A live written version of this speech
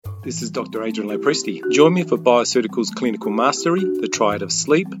This is Dr. Adrian Lopresti. Join me for Bioceuticals Clinical Mastery, the triad of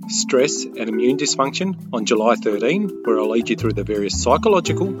sleep, stress and immune dysfunction on July 13, where I'll lead you through the various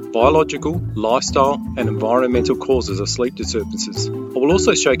psychological, biological, lifestyle and environmental causes of sleep disturbances. I will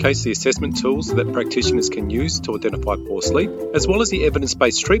also showcase the assessment tools that practitioners can use to identify poor sleep, as well as the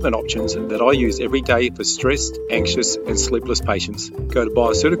evidence-based treatment options that I use every day for stressed, anxious and sleepless patients. Go to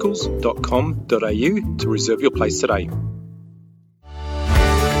bioceuticals.com.au to reserve your place today.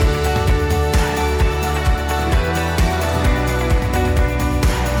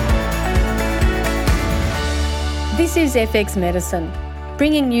 This is FX Medicine,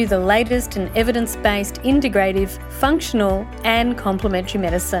 bringing you the latest in evidence-based, integrative, functional and complementary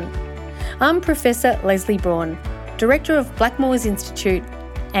medicine. I'm Professor Leslie Braun, Director of Blackmores Institute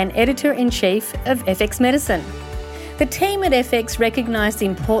and Editor-in-Chief of FX Medicine. The team at FX recognise the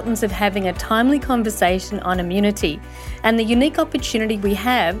importance of having a timely conversation on immunity and the unique opportunity we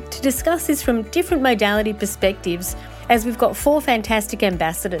have to discuss this from different modality perspectives, as we've got 4 fantastic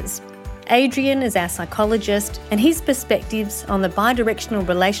ambassadors. Adrian is our psychologist and his perspectives on the bidirectional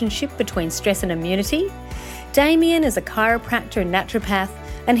relationship between stress and immunity. Damien is a chiropractor and naturopath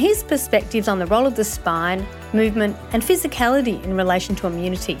and his perspectives on the role of the spine, movement and physicality in relation to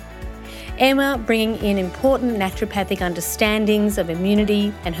immunity. Emma bringing in important naturopathic understandings of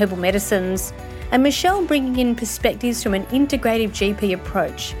immunity and herbal medicines, and Michelle bringing in perspectives from an integrative GP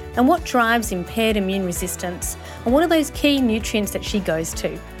approach and what drives impaired immune resistance and what are those key nutrients that she goes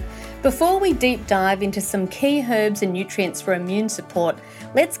to. Before we deep dive into some key herbs and nutrients for immune support,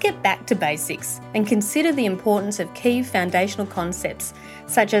 let's get back to basics and consider the importance of key foundational concepts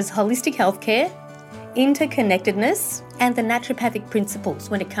such as holistic healthcare, interconnectedness, and the naturopathic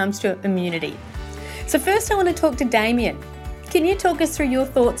principles when it comes to immunity. So first I want to talk to Damien. Can you talk us through your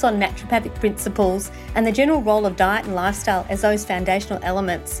thoughts on naturopathic principles and the general role of diet and lifestyle as those foundational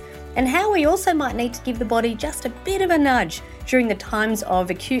elements, and how we also might need to give the body just a bit of a nudge during the times of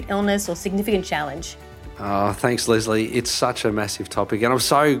acute illness or significant challenge? Oh, thanks, Leslie. It's such a massive topic, and I'm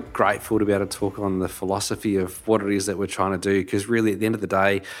so grateful to be able to talk on the philosophy of what it is that we're trying to do, because really at the end of the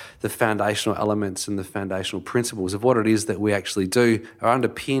day, the foundational elements and the foundational principles of what it is that we actually do are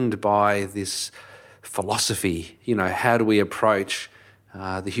underpinned by this philosophy. You know, how do we approach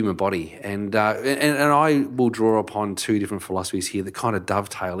the human body? And I will draw upon 2 different philosophies here that kind of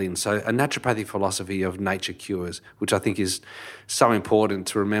dovetail in. So a naturopathic philosophy of nature cures, which I think is so important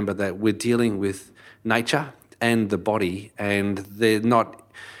to remember that we're dealing with nature and the body, and they're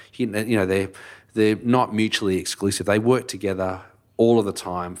not, they're not mutually exclusive. They work together all of the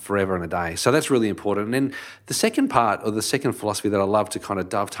time, forever and a day. So that's really important. And then the second part, or the second philosophy that I love to kind of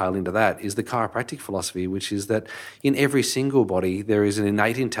dovetail into that, is the chiropractic philosophy, which is that in every single body, there is an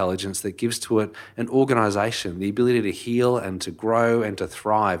innate intelligence that gives to it an organisation, the ability to heal and to grow and to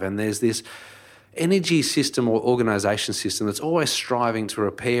thrive. And there's this energy system or organisation system that's always striving to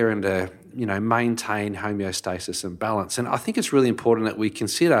repair and to maintain homeostasis and balance. And I think it's really important that we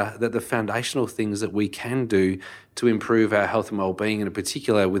consider that the foundational things that we can do to improve our health and well-being, and in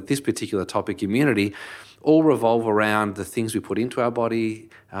particular with this particular topic, immunity, all revolve around the things we put into our body,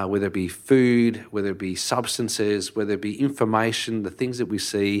 whether it be food, whether it be substances, whether it be information, the things that we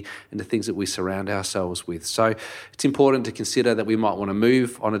see and the things that we surround ourselves with. So it's important to consider that we might want to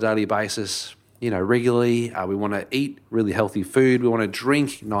move on a daily basis, regularly. We want to eat really healthy food. We want to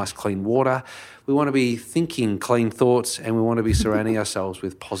drink nice, clean water. We want to be thinking clean thoughts, and we want to be surrounding ourselves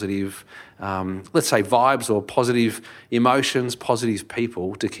with positive, let's say, vibes or positive emotions, positive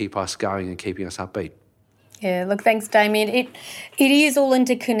people to keep us going and keeping us upbeat. Yeah, look, thanks, Damien. It is all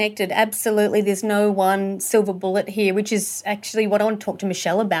interconnected, absolutely. There's no one silver bullet here, which is actually what I want to talk to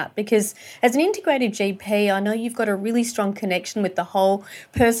Michelle about, because as an integrated GP, I know you've got a really strong connection with the whole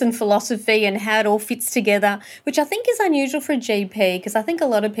person philosophy and how it all fits together, which I think is unusual for a GP, because I think a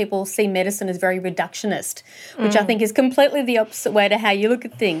lot of people see medicine as very reductionist, which I think is completely the opposite way to how you look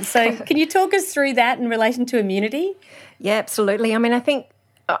at things. So can you talk us through that in relation to immunity? Yeah, absolutely. I mean, I think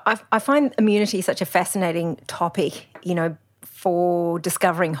I find immunity such a fascinating topic, for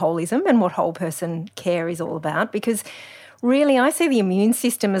discovering holism and what whole person care is all about, because really I see the immune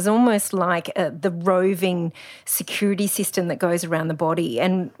system as almost like the roving security system that goes around the body.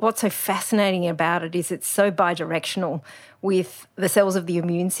 And what's so fascinating about it is it's so bidirectional with the cells of the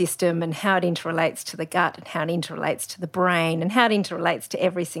immune system and how it interrelates to the gut and how it interrelates to the brain and how it interrelates to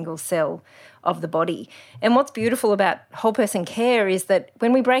every single cell of the body. And what's beautiful about whole person care is that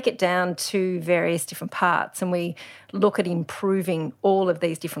when we break it down to various different parts and we look at improving all of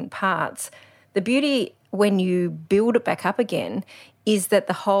these different parts, the beauty when you build it back up again is that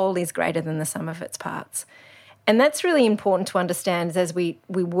the whole is greater than the sum of its parts. And that's really important to understand as we're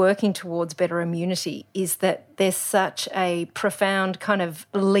working towards better immunity, is that there's such a profound kind of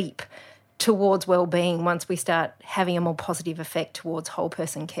leap towards well-being once we start having a more positive effect towards whole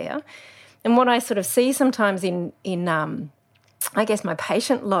person care. And what I sort of see sometimes in I guess my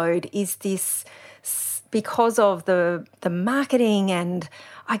patient load is this, because of the marketing and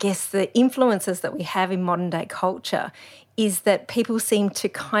I guess the influences that we have in modern day culture, is that people seem to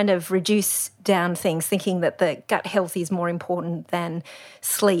kind of reduce down things, thinking that the gut health is more important than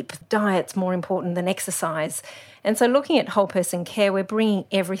sleep, diet's more important than exercise. And so looking at whole person care, we're bringing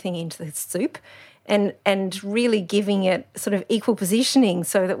everything into the soup and really giving it sort of equal positioning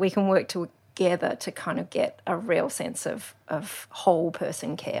so that we can work together to kind of get a real sense of whole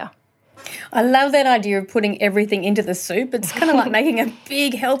person care. I love that idea of putting everything into the soup. It's kind of like making a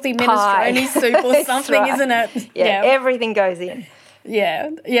big, healthy minestrone soup or something, right. Isn't it? Yeah, everything goes in.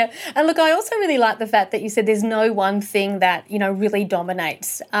 Yeah. And look, I also really like the fact that you said there's no one thing that, really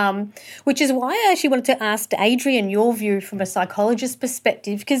dominates, which is why I actually wanted to ask Adrian your view from a psychologist's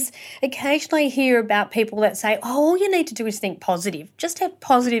perspective, because occasionally I hear about people that say, all you need to do is think positive. Just have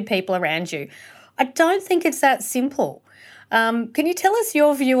positive people around you. I don't think it's that simple. Can you tell us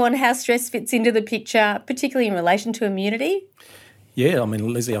your view on how stress fits into the picture, particularly in relation to immunity? Yeah, I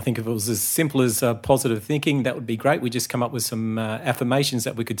mean, Leslie, I think if it was as simple as positive thinking, that would be great. We just come up with some affirmations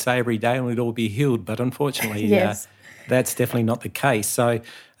that we could say every day and we'd all be healed. But unfortunately, yes. That's definitely not the case. So,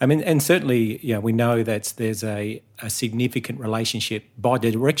 I mean, and certainly, we know that there's a significant relationship,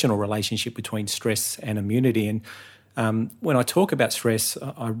 bidirectional relationship between stress and immunity. And when I talk about stress,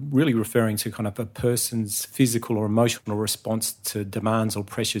 I'm really referring to kind of a person's physical or emotional response to demands or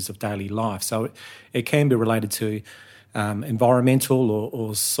pressures of daily life. So it can be related to environmental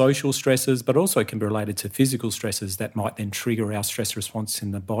or social stresses, but also it can be related to physical stresses that might then trigger our stress response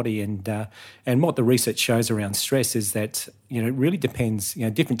in the body. And what the research shows around stress is that it really depends.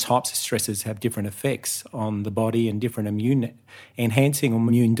 Different types of stresses have different effects on the body and different immune enhancing or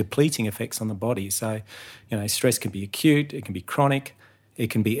immune depleting effects on the body. So stress can be acute, it can be chronic, it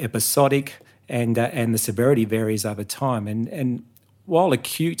can be episodic, and the severity varies over time. And while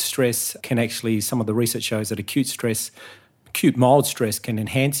acute stress can actually, some of the research shows that acute mild stress can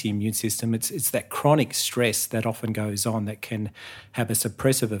enhance the immune system, it's that chronic stress that often goes on that can have a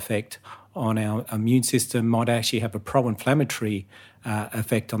suppressive effect on our immune system, might actually have a pro-inflammatory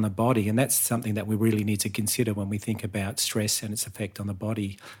effect on the body. And that's something that we really need to consider when we think about stress and its effect on the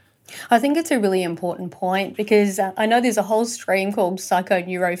body. I think it's a really important point because I know there's a whole stream called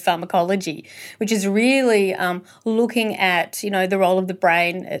psychoneuropharmacology, which is really looking at, the role of the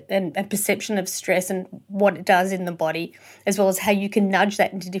brain and perception of stress and what it does in the body, as well as how you can nudge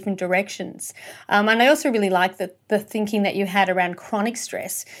that into different directions. And I also really like the thinking that you had around chronic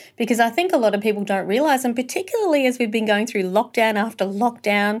stress, because I think a lot of people don't realise, and particularly as we've been going through lockdown after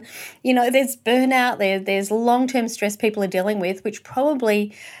lockdown, there's burnout, there's long-term stress people are dealing with, which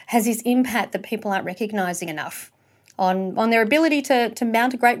probably has this impact that people aren't recognising enough on their ability to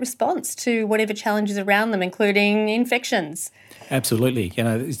mount a great response to whatever challenges around them, including infections. Absolutely.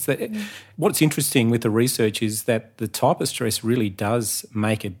 What's interesting with the research is that the type of stress really does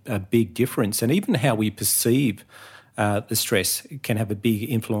make a big difference, and even how we perceive the stress can have a big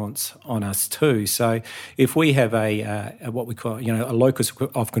influence on us too. So if we have a what we call, a locus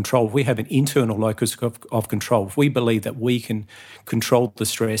of control, if we have an internal locus of control, if we believe that we can control the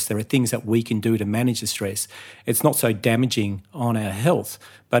stress, there are things that we can do to manage the stress, it's not so damaging on our health.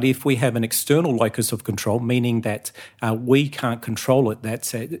 But if we have an external locus of control, meaning that we can't control it,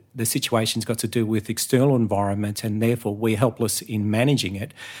 that's the situation's got to do with external environment and therefore we're helpless in managing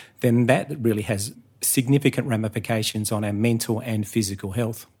it, then that really has significant ramifications on our mental and physical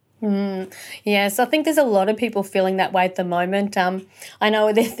health. Yes, I think there's a lot of people feeling that way at the moment. I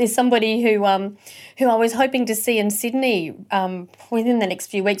know there's somebody who I was hoping to see in Sydney within the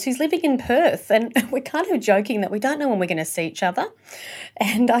next few weeks who's living in Perth, and we're kind of joking that we don't know when we're going to see each other.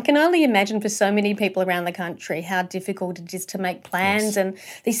 And I can only imagine for so many people around the country how difficult it is to make plans, yes. And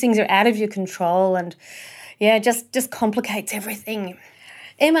these things are out of your control, and just complicates everything.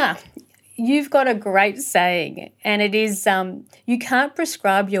 Emma, you've got a great saying, and it is, you can't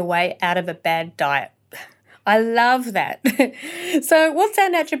prescribe your way out of a bad diet. I love that. So what's our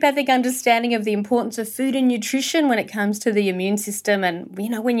naturopathic understanding of the importance of food and nutrition when it comes to the immune system and,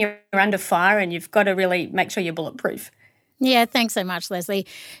 when you're under fire and you've got to really make sure you're bulletproof? Yeah, thanks so much, Leslie.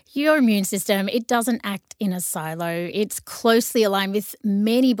 Your immune system, it doesn't act in a silo. It's closely aligned with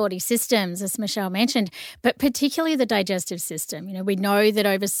many body systems, as Michelle mentioned, but particularly the digestive system. We know that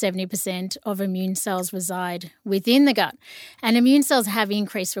over 70% of immune cells reside within the gut, and immune cells have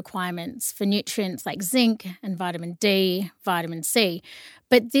increased requirements for nutrients like zinc and vitamin D, vitamin C.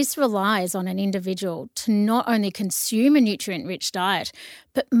 But this relies on an individual to not only consume a nutrient-rich diet,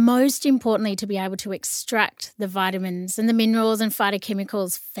 but most importantly to be able to extract the vitamins and the minerals and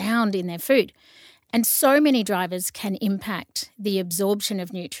phytochemicals found in their food. And so many drivers can impact the absorption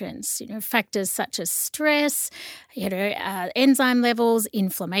of nutrients, factors such as stress, enzyme levels,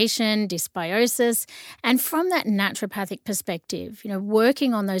 inflammation, dysbiosis. And from that naturopathic perspective,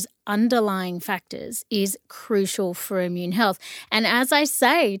 working on those underlying factors is crucial for immune health. And as I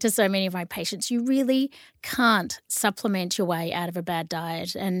say to so many of my patients, you really can't supplement your way out of a bad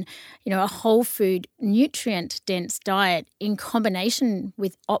diet. And, a whole food, nutrient-dense diet in combination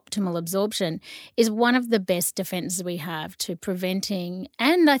with optimal absorption is one of the best defenses we have to preventing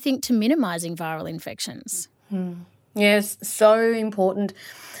and I think to minimising viral infections. Yes, so important.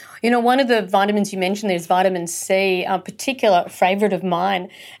 One of the vitamins you mentioned there is vitamin C, a particular favourite of mine.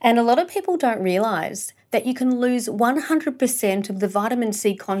 And a lot of people don't realise that you can lose 100% of the vitamin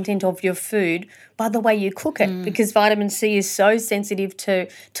C content of your food by the way you cook it, because vitamin C is so sensitive to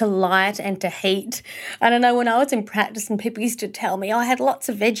light and to heat. I don't know, when I was in practice and people used to tell me, I had lots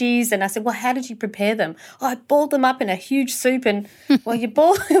of veggies, and I said, well, how did you prepare them? I boiled them up in a huge soup, and well,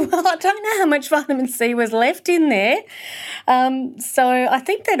 I don't know how much vitamin C was left in there. So I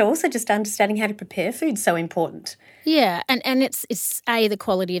think that also just understanding how to prepare food is so important. Yeah, and it's the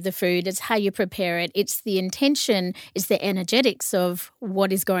quality of the food, it's how you prepare it, it's the intention, it's the energetics of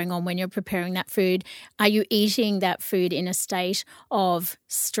what is going on when you're preparing that food. Are you eating that food in a state of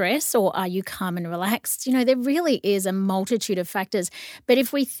stress, or are you calm and relaxed? There really is a multitude of factors. But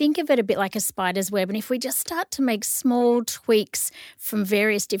if we think of it a bit like a spider's web, and if we just start to make small tweaks from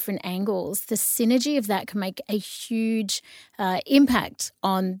various different angles, the synergy of that can make a huge impact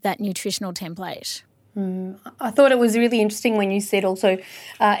on that nutritional template. I thought it was really interesting when you said also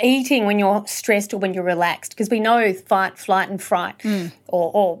eating when you're stressed or when you're relaxed, because we know fight, flight and fright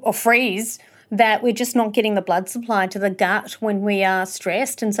or freeze, that we're just not getting the blood supply to the gut when we are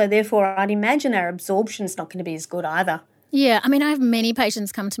stressed, and so therefore I'd imagine our absorption's not going to be as good either. Yeah, I have many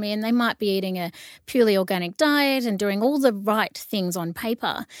patients come to me and they might be eating a purely organic diet and doing all the right things on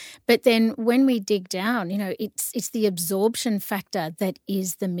paper. But then when we dig down, it's the absorption factor that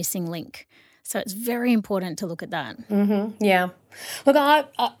is the missing link. So it's very important to look at that. Mm-hmm, yeah. Look, I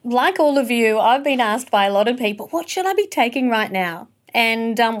like all of you, I've been asked by a lot of people, what should I be taking right now?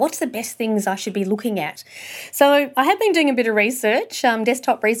 And what's the best things I should be looking at? So I have been doing a bit of research,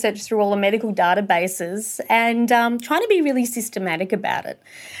 desktop research through all the medical databases, and trying to be really systematic about it.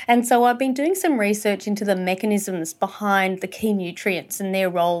 And so I've been doing some research into the mechanisms behind the key nutrients and their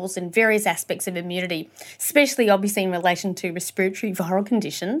roles in various aspects of immunity, especially obviously in relation to respiratory viral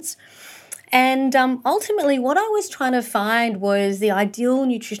conditions. And ultimately what I was trying to find was the ideal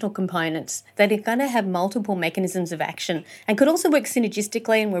nutritional components that are going to have multiple mechanisms of action and could also work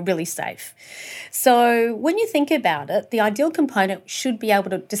synergistically and were really safe. So when you think about it, the ideal component should be able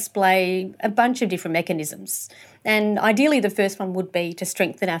to display a bunch of different mechanisms. And ideally the first one would be to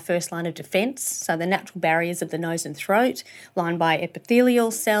strengthen our first line of defence, so the natural barriers of the nose and throat, lined by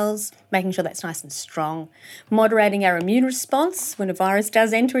epithelial cells, making sure that's nice and strong, moderating our immune response when a virus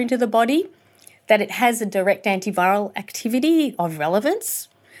does enter into the body, that it has a direct antiviral activity of relevance,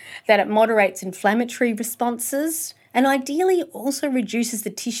 that it moderates inflammatory responses, and ideally also reduces the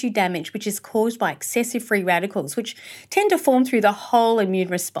tissue damage which is caused by excessive free radicals, which tend to form through the whole immune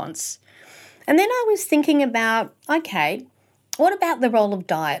response. And then I was thinking about, okay, what about the role of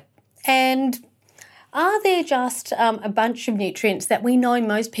diet? And are there just a bunch of nutrients that we know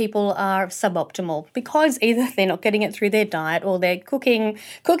most people are suboptimal because either they're not getting it through their diet or they're cooking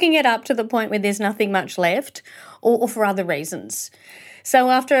it up to the point where there's nothing much left, or for other reasons? So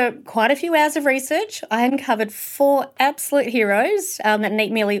after quite a few hours of research, I uncovered 4 absolute heroes that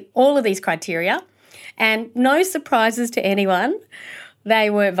meet nearly all of these criteria, and no surprises to anyone. They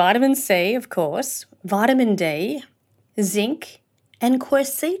were vitamin C, of course, vitamin D, zinc, and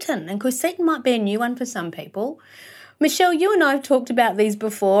quercetin. And quercetin might be a new one for some people. Michelle, you and I have talked about these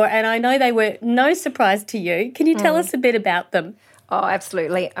before, and I know they were no surprise to you. Can you tell us a bit about them? Oh,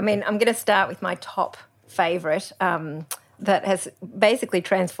 absolutely. I'm going to start with my top favourite that has basically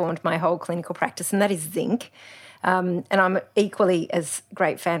transformed my whole clinical practice, and that is zinc. And I'm equally as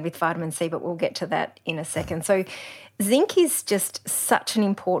great fan with vitamin C, but we'll get to that in a second. So zinc is just such an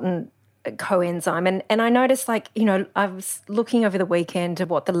important coenzyme. And I noticed, like, you know, I was looking over the weekend at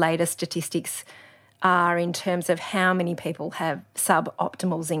what the latest statistics are in terms of how many people have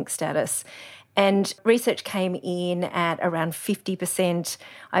suboptimal zinc status. And research came in at around 50%.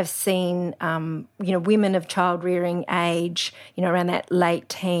 I've seen, women of child rearing age, around that late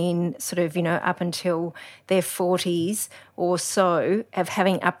teen, sort of, up until their 40s or so, of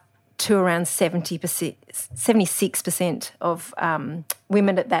having up to around 76% of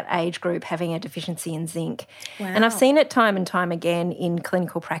women at that age group having a deficiency in zinc. Wow. And I've seen it time and time again in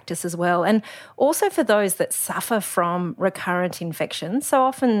clinical practice as well. And also for those that suffer from recurrent infections. So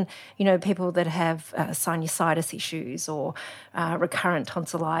often, people that have sinusitis issues or recurrent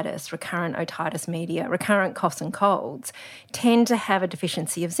tonsillitis, recurrent otitis media, recurrent coughs and colds tend to have a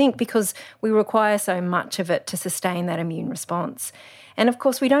deficiency of zinc because we require so much of it to sustain that immune response. And of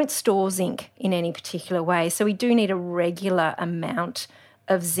course, we don't store zinc in any particular way, so we do need a regular amount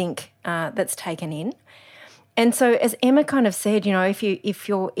of zinc that's taken in. And so, as Emma kind of said, if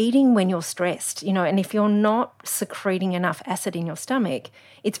you're eating when you're stressed, and if you're not secreting enough acid in your stomach,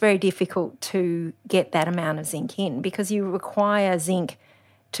 it's very difficult to get that amount of zinc in because you require zinc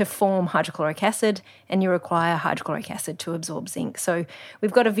to form hydrochloric acid and you require hydrochloric acid to absorb zinc. So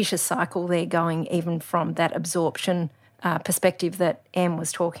we've got a vicious cycle there going even from that absorption perspective that Em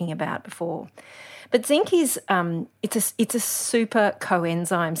was talking about before. But zinc is it's a super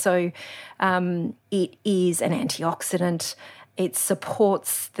coenzyme. So it is an antioxidant. It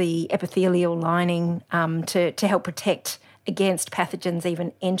supports the epithelial lining to help protect against pathogens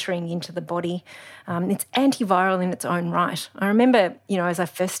even entering into the body. It's antiviral in its own right. I remember, as I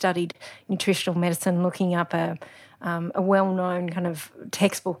first studied nutritional medicine, looking up a well-known kind of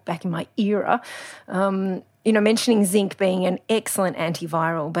textbook back in my era, mentioning zinc being an excellent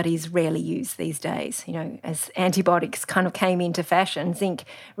antiviral, but is rarely used these days. As antibiotics kind of came into fashion, zinc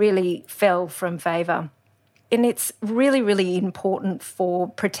really fell from favour. And it's really, really important for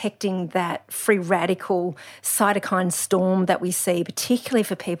protecting that free radical cytokine storm that we see, particularly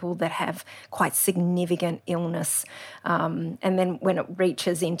for people that have quite significant illness. And then when it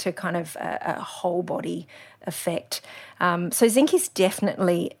reaches into kind of a whole body effect. So zinc is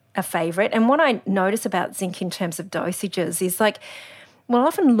definitely a favourite. And what I notice about zinc in terms of dosages is, like, we'll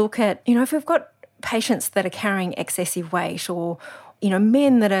often look at, if we've got patients that are carrying excessive weight or,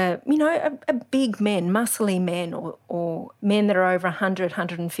 men that are, big men, muscly men or men that are over 100,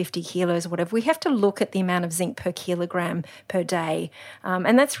 150 kilos or whatever, we have to look at the amount of zinc per kilogram per day.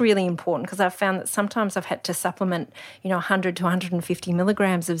 And that's really important because I've found that sometimes I've had to supplement, 100 to 150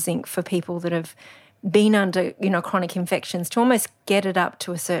 milligrams of zinc for people that have been under, chronic infections to almost get it up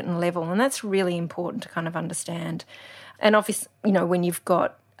to a certain level. And that's really important to kind of understand. And obviously, when you've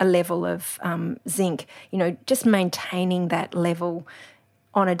got a level of zinc, just maintaining that level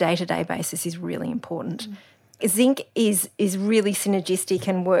on a day-to-day basis is really important. Zinc is really synergistic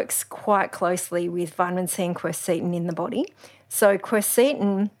and works quite closely with vitamin C and quercetin in the body. So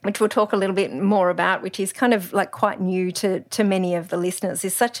quercetin, which we'll talk a little bit more about, which is kind of like quite new to many of the listeners,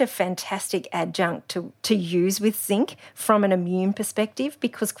 is such a fantastic adjunct to use with zinc from an immune perspective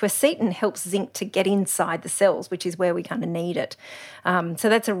because quercetin helps zinc to get inside the cells, which is where we kind of need it. So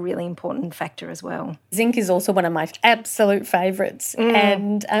that's a really important factor as well. Zinc is also one of my absolute favourites.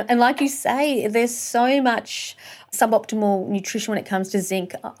 And like you say, there's so much suboptimal nutrition when it comes to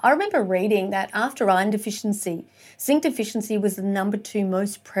zinc. I remember reading that after iron deficiency, zinc deficiency was the number 2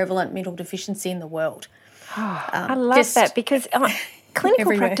 most prevalent mental deficiency in the world. I love that because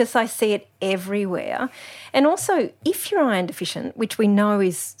clinical practice, I see it everywhere. And also, if you're iron deficient, which we know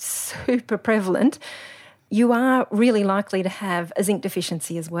is super prevalent, you are really likely to have a zinc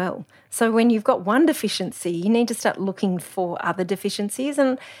deficiency as well. So when you've got one deficiency, you need to start looking for other deficiencies.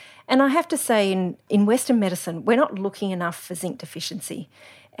 And I have to say, in Western medicine, we're not looking enough for zinc deficiency.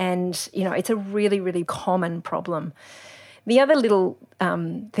 And, it's a really, really common problem. The other little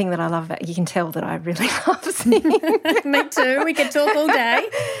thing that I love about, you can tell that I really love singing. Me too. We could talk all day.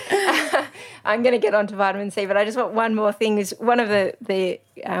 I'm going to get onto vitamin C, but I just want one more thing. Is one of the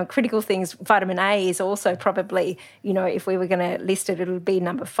critical things, vitamin A is also probably, if we were going to list it, it would be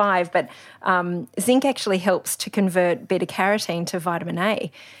number 5. But zinc actually helps to convert beta-carotene to vitamin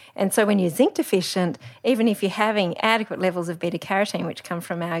A. And so when you're zinc deficient, even if you're having adequate levels of beta-carotene, which come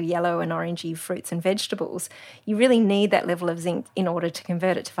from our yellow and orangey fruits and vegetables, you really need that level of zinc in order to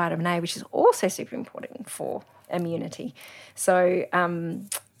convert it to vitamin A, which is also super important for immunity. So,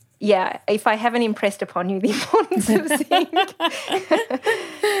 if I haven't impressed upon you the importance of zinc.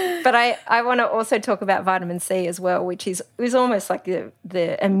 But I want to also talk about vitamin C as well, which is almost like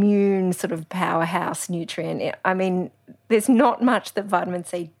the immune sort of powerhouse nutrient. I mean, there's not much that vitamin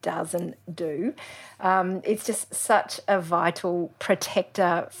C doesn't do. It's just such a vital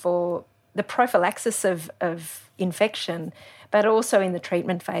protector for the prophylaxis of infection, but also in the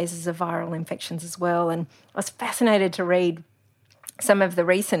treatment phases of viral infections as well. And I was fascinated to read some of the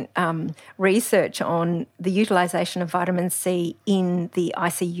recent research on the utilisation of vitamin C in the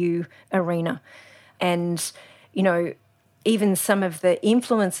ICU arena. And, even some of the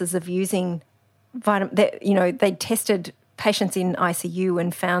influences of using vitamin, they tested patients in ICU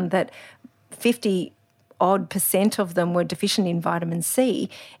and found that 50% of them were deficient in vitamin C,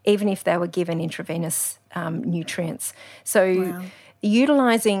 even if they were given intravenous nutrients. So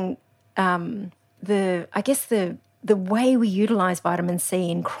utilising the way we utilise vitamin C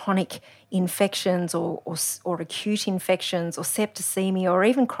in chronic infections or acute infections or septicemia or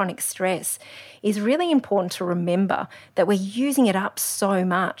even chronic stress is really important to remember that we're using it up so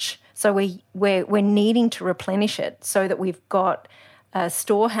much. So we're needing to replenish it so that we've got a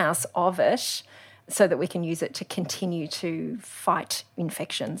storehouse of it so that we can use it to continue to fight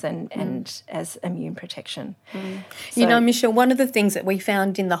infections and as immune protection. So, Michelle, one of the things that we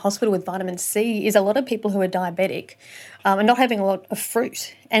found in the hospital with vitamin C is a lot of people who are diabetic are not having a lot of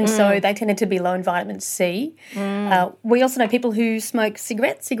fruit, and so they tended to be low in vitamin C. We also know people who smoke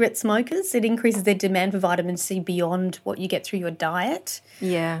cigarette smokers, it increases their demand for vitamin C beyond what you get through your diet.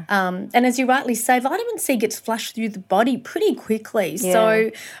 Yeah. And as you rightly say, vitamin C gets flushed through the body pretty quickly. Yeah.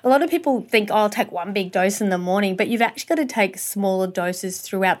 So a lot of people think, I'll take one big dose in the morning, but you've actually got to take smaller doses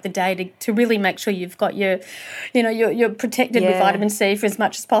throughout the day to really make sure you've got you're protected with vitamin C for as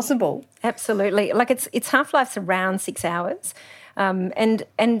much as possible. Absolutely. Like its half-life's around 6 hours.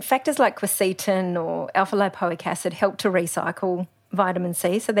 And factors like quercetin or alpha-lipoic acid help to recycle vitamin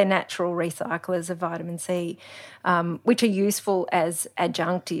C, so they're natural recyclers of vitamin C, which are useful as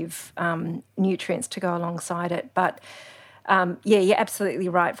adjunctive nutrients to go alongside it. But, you're absolutely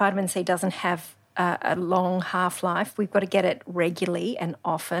right. Vitamin C doesn't have a long half-life. We've got to get it regularly and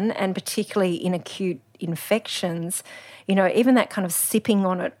often, and particularly in acute infections, even that kind of sipping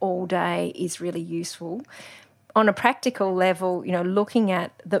on it all day is really useful. On a practical level, looking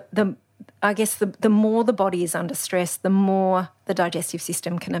at the more the body is under stress, the more the digestive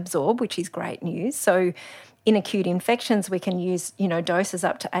system can absorb, which is great news. So in acute infections, we can use, doses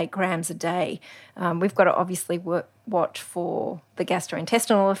up to 8 grams a day. We've got to obviously watch for the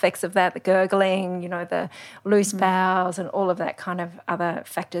gastrointestinal effects of that, the gurgling, the loose bowels and all of that kind of other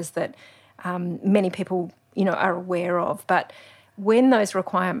factors that many people, are aware of. But when those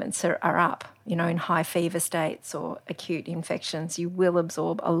requirements are up, in high fever states or acute infections, you will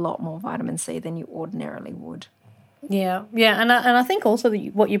absorb a lot more vitamin C than you ordinarily would. Yeah, and I think also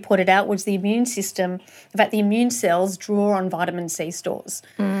what you pointed out was the immune system. In fact, the immune cells draw on vitamin C stores.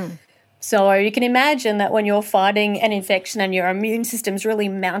 So you can imagine that when you're fighting an infection and your immune system's really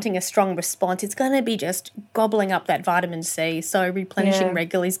mounting a strong response, it's going to be just gobbling up that vitamin C. So replenishing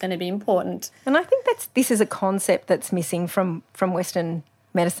regularly is going to be important. And I think this is a concept that's missing from Western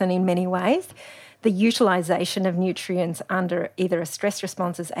medicine in many ways. The utilisation of nutrients under either a stress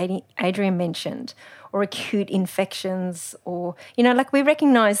response, as Adrian mentioned, or acute infections, or, we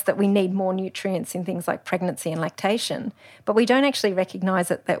recognise that we need more nutrients in things like pregnancy and lactation, but we don't actually recognise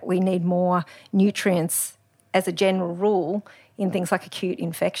that we need more nutrients as a general rule in things like acute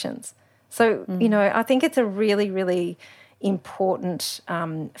infections. So, I think it's a really, really important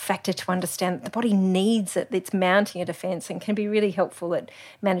factor to understand that the body needs it. It's mounting a defence and can be really helpful at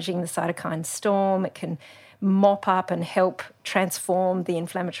managing the cytokine storm. It can mop up and help transform the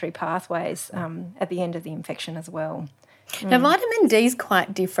inflammatory pathways at the end of the infection as well. Now, vitamin D is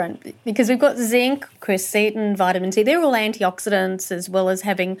quite different because we've got zinc, quercetin, vitamin C. They're all antioxidants as well as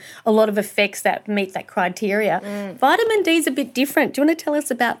having a lot of effects that meet that criteria. Vitamin D is a bit different. Do you want to tell us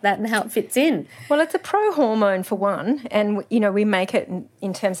about that and how it fits in? Well, it's a pro-hormone for one, and, we make it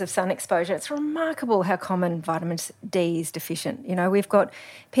in terms of sun exposure. It's remarkable how common vitamin D is deficient. We've got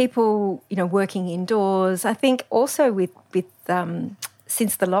people, working indoors. I think also with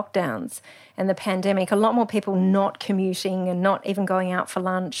since the lockdowns and the pandemic, a lot more people not commuting and not even going out for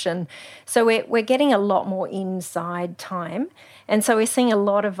lunch. And so we're getting a lot more inside time. And so we're seeing a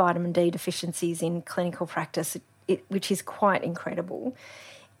lot of vitamin D deficiencies in clinical practice, which is quite incredible.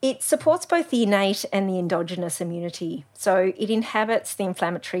 It supports both the innate and the endogenous immunity. So it inhabits the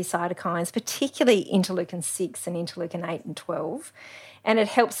inflammatory cytokines, particularly interleukin-6 and interleukin-8 and 12, and it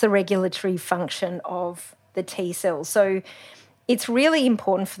helps the regulatory function of the T cells. So it's really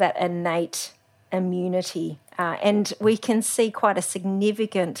important for that innate immunity, and we can see quite a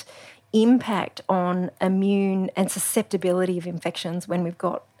significant impact on immune and susceptibility of infections when we've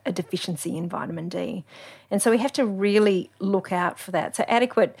got a deficiency in vitamin D. And so we have to really look out for that. So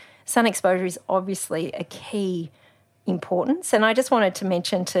adequate sun exposure is obviously a key importance. And I just wanted to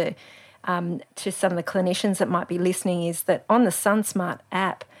mention to some of the clinicians that might be listening is that on the SunSmart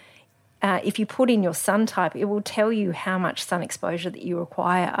app, if you put in your sun type, it will tell you how much sun exposure that you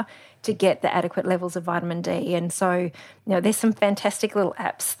require to get the adequate levels of vitamin D. And so, there's some fantastic little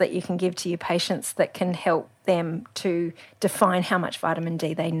apps that you can give to your patients that can help them to define how much vitamin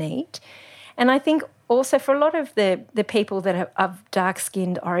D they need. And I think also for a lot of the people that are of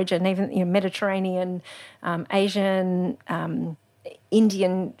dark-skinned origin, even Mediterranean, Asian,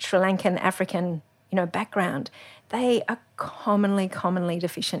 Indian, Sri Lankan, African, background, they are commonly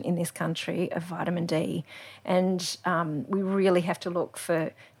deficient in this country of vitamin D. And we really have to look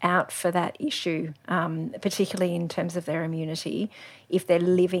out for that issue, particularly in terms of their immunity, if they're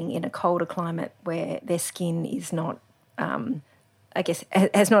living in a colder climate where their skin is not,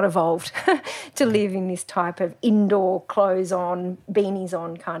 has not evolved to live in this type of indoor clothes on, beanies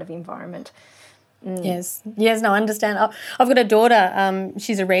on kind of environment. Yes, no, I understand. I've got a daughter,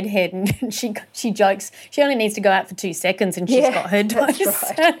 she's a redhead, and she jokes she only needs to go out for 2 seconds and she's got her dose.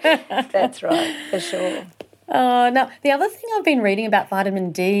 That's right. That's right, for sure. Now, the other thing I've been reading about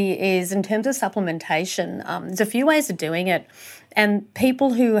vitamin D is in terms of supplementation, there's a few ways of doing it, and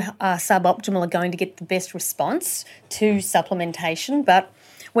people who are suboptimal are going to get the best response to supplementation, but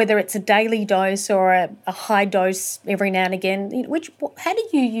whether it's a daily dose or a high dose every now and again, how do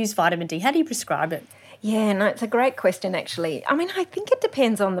you use vitamin D? How do you prescribe it? Yeah, no, it's a great question, actually. I mean, I think it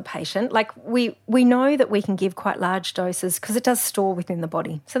depends on the patient. Like, we know that we can give quite large doses because it does store within the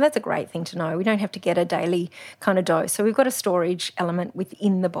body. So that's a great thing to know. We don't have to get a daily kind of dose. So we've got a storage element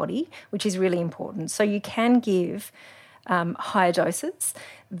within the body, which is really important. So you can give higher doses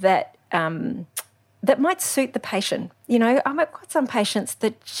that might suit the patient. I've got some patients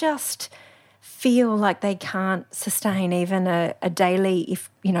that just feel like they can't sustain even a daily,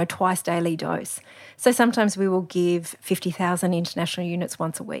 twice daily dose. So sometimes we will give 50,000 international units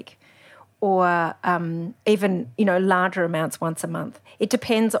once a week, or even, larger amounts once a month. It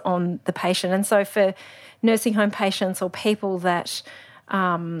depends on the patient. And so for nursing home patients or people that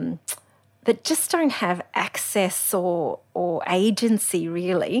just don't have access or agency,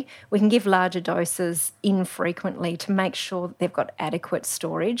 really, we can give larger doses infrequently to make sure that they've got adequate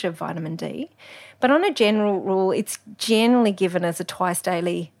storage of vitamin D. But on a general rule, it's generally given as a twice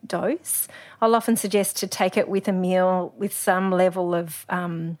daily dose. I'll often suggest to take it with a meal with some level of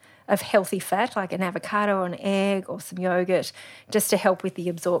healthy fat, like an avocado or an egg or some yogurt, just to help with the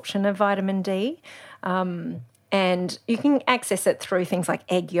absorption of vitamin D. And you can access it through things like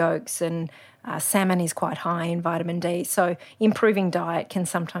egg yolks, and salmon is quite high in vitamin D. So improving diet can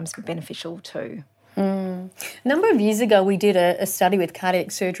sometimes be beneficial too. A number of years ago, we did a study with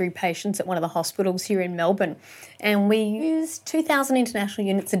cardiac surgery patients at one of the hospitals here in Melbourne, and we used 2,000 international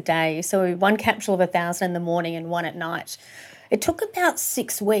units a day. So one capsule of 1,000 in the morning and one at night. It took about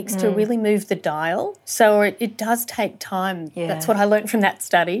 6 weeks to really move the dial. So it does take time. Yeah. That's what I learned from that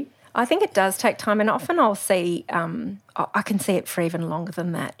study. I think it does take time, and often I'll see, I can see it for even longer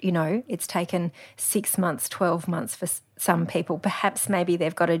than that. It's taken 6 months, 12 months for some people. Perhaps maybe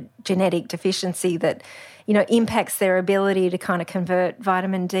they've got a genetic deficiency that, impacts their ability to kind of convert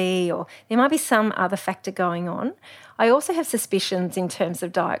vitamin D, or there might be some other factor going on. I also have suspicions in terms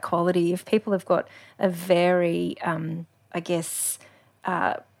of diet quality. If people have got a very,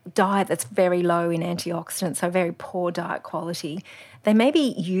 diet that's very low in antioxidants, so very poor diet quality, they may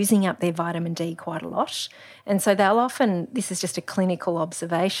be using up their vitamin D quite a lot. And so they'll often, this is just a clinical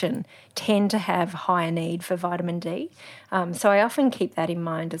observation, tend to have higher need for vitamin D. So I often keep that in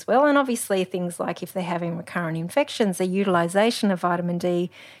mind as well. And obviously things like if they're having recurrent infections, the utilisation of vitamin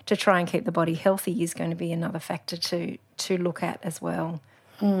D to try and keep the body healthy is going to be another factor to look at as well.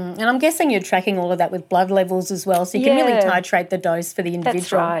 And I'm guessing you're tracking all of that with blood levels as well, so you can really titrate the dose for the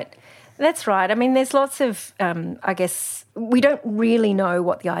individual. That's right. I mean, there's lots of, we don't really know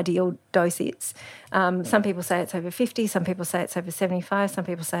what the ideal dose is. Some people say it's over 50, some people say it's over 75, some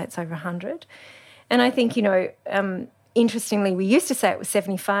people say it's over 100. And I think, interestingly, we used to say it was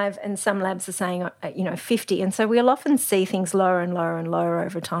 75, and some labs are saying, 50. And so we'll often see things lower and lower and lower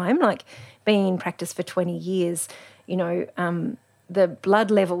over time, like being in practice for 20 years, the blood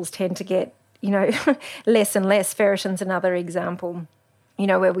levels tend to get, less and less. Ferritin's another example,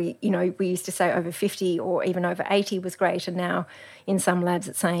 where we used to say over 50 or even over 80 was great, and now in some labs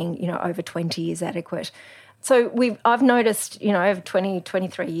it's saying, over 20 is adequate. So I've noticed, over 20,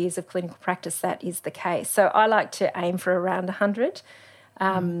 23 years of clinical practice, that is the case. So I like to aim for around 100.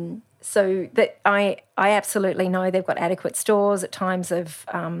 so that I absolutely know they've got adequate stores at times of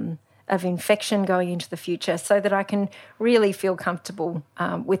infection going into the future, so that I can really feel comfortable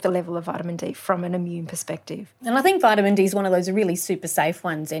with the level of vitamin D from an immune perspective. And I think vitamin D is one of those really super safe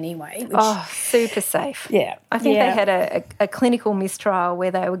ones anyway. Super safe. Yeah. I think they had a clinical mistrial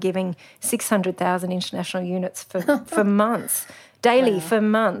where they were giving 600,000 international units for months. Daily for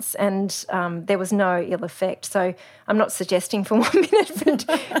months, and there was no ill effect. So I'm not suggesting for 1 minute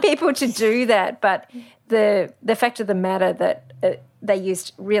for people to do that, but the fact of the matter that they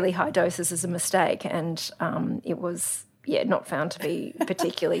used really high doses is a mistake, and it was not found to be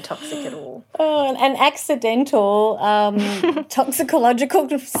particularly toxic at all. Oh, an accidental toxicological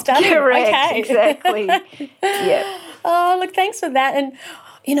study. Correct, okay. Exactly. Yeah. Oh, look, thanks for that. And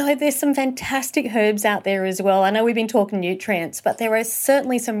you know, there's some fantastic herbs out there as well. I know we've been talking nutrients, but there are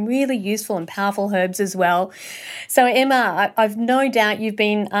certainly some really useful and powerful herbs as well. So, Emma, I've no doubt you've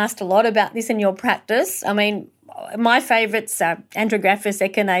been asked a lot about this in your practice. I mean, my favourites are Andrographis,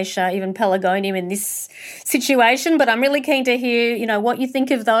 Echinacea, even Pelargonium in this situation, but I'm really keen to hear, you know, what you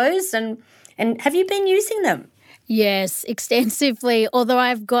think of those and have you been using them? Yes, extensively. Although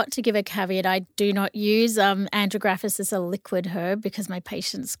I've got to give a caveat, I do not use Andrographis as a liquid herb because my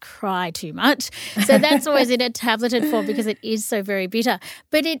patients cry too much. So that's always in a tableted form because it is so very bitter.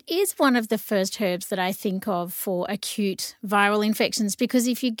 But it is one of the first herbs that I think of for acute viral infections, because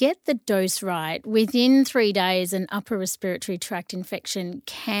if you get the dose right, within 3 days an upper respiratory tract infection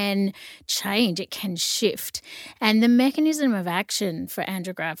can change, it can shift. And the mechanism of action for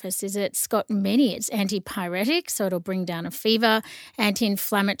Andrographis is it's got many. It's antipyretic, so it'll bring down a fever,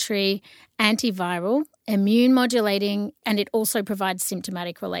 anti-inflammatory, antiviral, immune modulating, and it also provides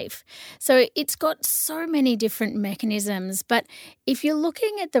symptomatic relief. So it's got so many different mechanisms, but if you're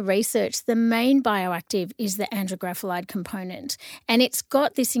looking at the research, the main bioactive is the andrographolide component, and it's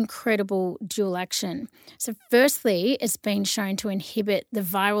got this incredible dual action. So firstly, it's been shown to inhibit the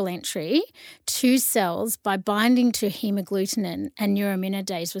viral entry to cells by binding to hemagglutinin and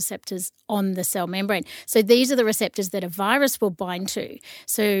neuraminidase receptors on the cell membrane. So these are the receptors that a virus will bind to.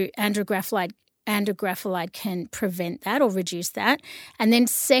 So andrographolide can prevent that or reduce that. And then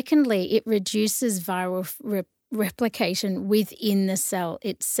secondly, it reduces viral replication within the cell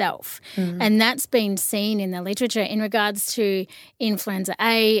itself. And that's been seen in the literature in regards to influenza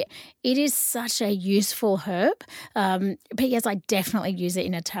A. It is such a useful herb. But yes, I definitely use it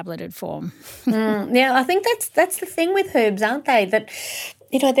in a tableted form. Yeah, I think that's the thing with herbs, aren't they? That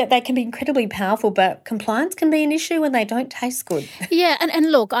you know, that they can be incredibly powerful, but compliance can be an issue when they don't taste good. Yeah,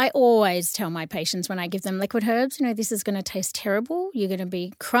 and look, I always tell my patients when I give them liquid herbs, you know, this is going to taste terrible. You're going to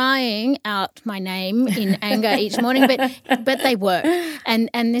be crying out my name in anger each morning, but they work.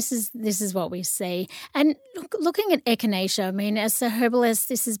 And this is what we see. And looking at Echinacea, I mean, as a herbalist,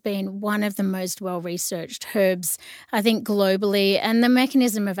 this has been one of the most well-researched herbs, I think, globally. And the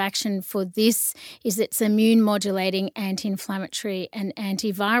mechanism of action for this is it's immune modulating, anti-inflammatory and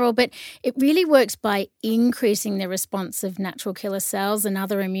antiviral, but it really works by increasing the response of natural killer cells and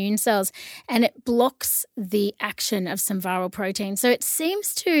other immune cells, and it blocks the action of some viral proteins. So it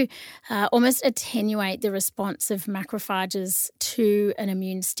seems to almost attenuate the response of macrophages to an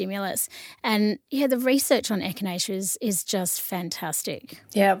immune stimulus. And yeah, the research on Echinacea is just fantastic.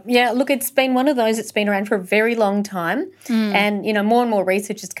 Yeah. Look, it's been one of those that's been around for a very long time, and you know, more and more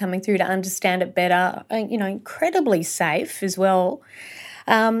research is coming through to understand it better. You know, incredibly safe as well.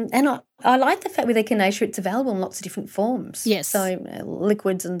 And I like the fact with Echinacea it's available in lots of different forms. Yes. So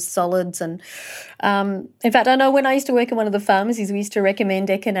liquids and solids. And in fact, I know when I used to work in one of the pharmacies, we used to recommend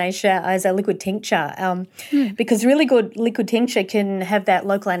Echinacea as a liquid tincture because really good liquid tincture can have that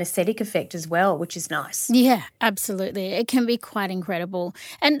local anaesthetic effect as well, which is nice. Yeah, absolutely. It can be quite incredible.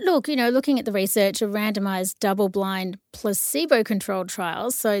 And look, you know, looking at the research, a randomised double-blind placebo-controlled trial,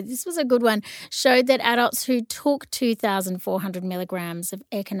 so this was a good one, showed that adults who took 2,400 milligrams of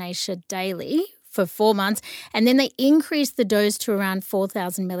Echinacea daily for 4 months, and then they increased the dose to around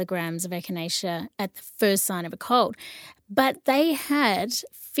 4,000 milligrams of Echinacea at the first sign of a cold. But they had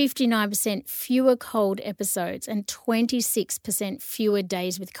 59% fewer cold episodes and 26% fewer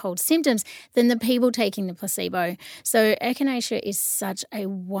days with cold symptoms than the people taking the placebo. So Echinacea is such a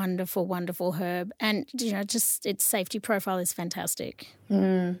wonderful, wonderful herb, and you know, just its safety profile is fantastic.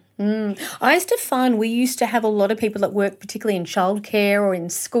 I used to find we used to have a lot of people that work particularly in childcare or in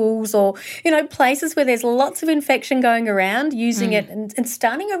schools or, you know, places where there's lots of infection going around using it and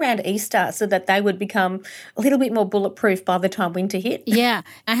starting around Easter so that they would become a little bit more bulletproof by the time winter hit. Yeah,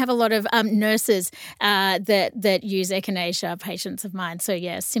 I have a lot of nurses that use Echinacea, patients of mine. So,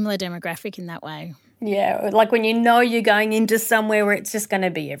 yeah, similar demographic in that way. Yeah, like when you know you're going into somewhere where it's just going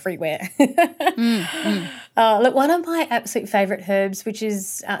to be everywhere. Look, one of my absolute favourite herbs, which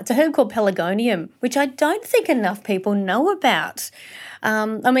is it's a herb called pelargonium, which I don't think enough people know about. I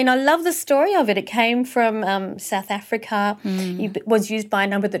love the story of it. It came from South Africa. It was used by a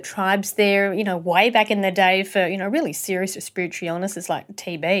number of the tribes there, way back in the day for, really serious respiratory illnesses like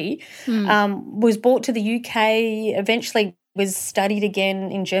TB. Was brought to the UK, eventually was studied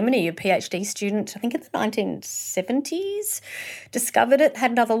again in Germany. A PhD student, I think in the 1970s, discovered it,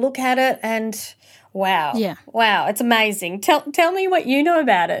 had another look at it, and wow. Yeah. Wow, it's amazing. Tell me what you know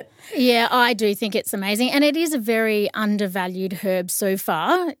about it. Yeah, I do think it's amazing. And it is a very undervalued herb so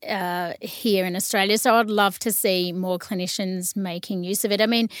far here in Australia. So I'd love to see more clinicians making use of it. I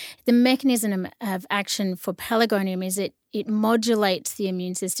mean, the mechanism of action for pelargonium is it modulates the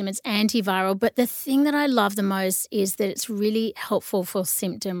immune system. It's antiviral. But the thing that I love the most is that it's really helpful for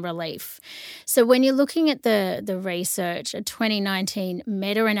symptom relief. So when you're looking at the research, a 2019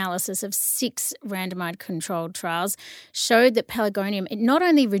 meta-analysis of 6 randomized controlled trials showed that pelargonium, it not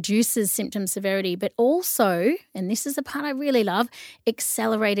only reduces symptom severity, but also, and this is the part I really love,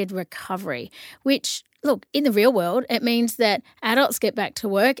 accelerated recovery, which, look, in the real world, it means that adults get back to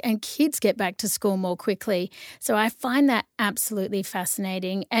work and kids get back to school more quickly. So I find that absolutely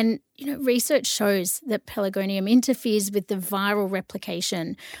fascinating. And, research shows that pelargonium interferes with the viral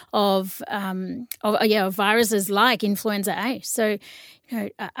replication of viruses like influenza A. So,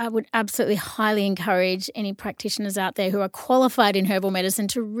 I would absolutely highly encourage any practitioners out there who are qualified in herbal medicine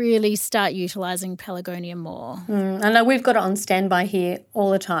to really start utilising pelargonium more. I know we've got it on standby here all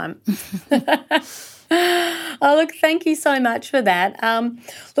the time. Oh, look, thank you so much for that.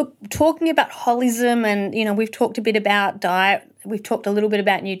 Look, talking about holism and, we've talked a bit about diet. We've talked a little bit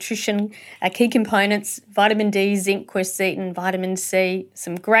about nutrition, key components, vitamin D, zinc, quercetin, vitamin C,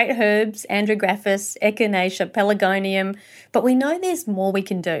 some great herbs, andrographis, echinacea, pelargonium, but we know there's more we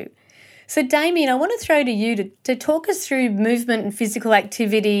can do. So, Damien, I want to throw to you to talk us through movement and physical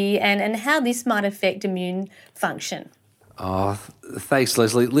activity and how this might affect immune function. Oh, thanks,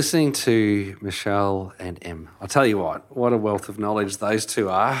 Leslie. Listening to Michelle and Em, I'll tell you what a wealth of knowledge those two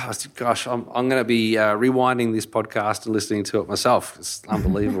are. Gosh, I'm going to be rewinding this podcast and listening to it myself. It's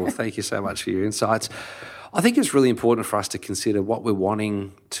unbelievable. Thank you so much for your insights. I think it's really important for us to consider what we're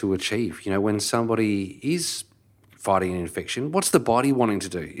wanting to achieve. When somebody is fighting an infection, what's the body wanting to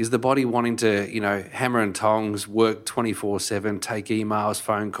do? Is the body wanting to, hammer and tongs, work 24/7, take emails,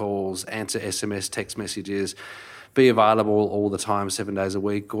 phone calls, answer SMS, text messages, be available all the time, 7 days a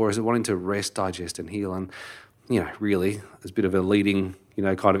week, or is it wanting to rest, digest and heal? And, really, there's a bit of a leading,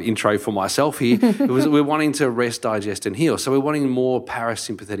 kind of intro for myself here. We're wanting to rest, digest and heal. So we're wanting more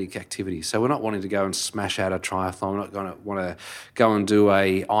parasympathetic activity. So we're not wanting to go and smash out a triathlon. We're not going to want to go and do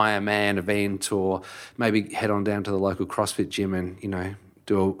a Ironman event or maybe head on down to the local CrossFit gym and,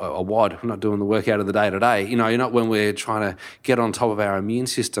 do a WOD. We're not doing the workout of the day to day. You're not when we're trying to get on top of our immune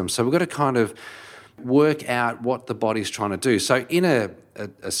system. So we've got to kind of work out what the body's trying to do. So in a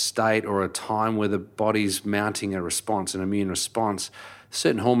state or a time where the body's mounting a response, an immune response,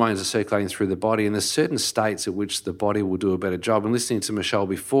 certain hormones are circulating through the body and there's certain states at which the body will do a better job. And listening to Michelle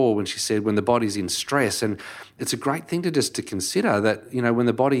before when she said when the body's in stress, and it's a great thing to consider that, when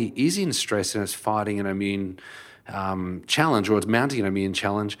the body is in stress and it's fighting an immune challenge or it's mounting an immune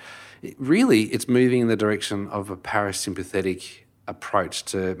challenge, it's moving in the direction of a parasympathetic approach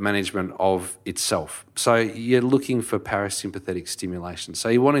to management of itself. So you're looking for parasympathetic stimulation. So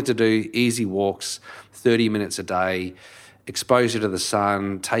you're wanting to do easy walks, 30 minutes a day, exposure to the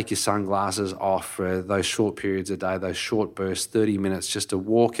sun, take your sunglasses off for those short periods a day, those short bursts, 30 minutes, just to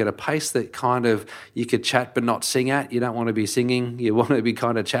walk at a pace that kind of you could chat but not sing at. You don't want to be singing. You want to be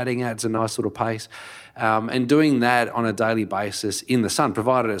kind of chatting at. It's a nice little pace. And doing that on a daily basis in the sun,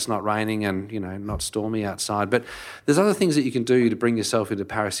 provided it's not raining and, not stormy outside. But there's other things that you can do to bring yourself into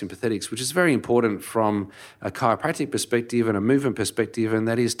parasympathetics, which is very important from a chiropractic perspective and a movement perspective, and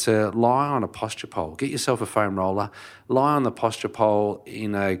that is to lie on a posture pole. Get yourself a foam roller, lie on the posture pole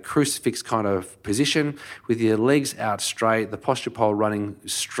in a crucifix kind of position with your legs out straight, the posture pole running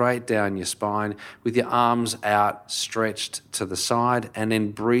straight down your spine with your arms out stretched to the side and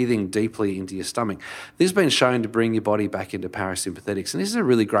then breathing deeply into your stomach. This has been shown to bring your body back into parasympathetics, and this is a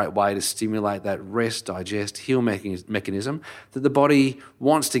really great way to stimulate that rest, digest, heal mechanism that the body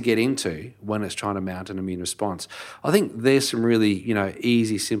wants to get into when it's trying to mount an immune response. I think there's some really,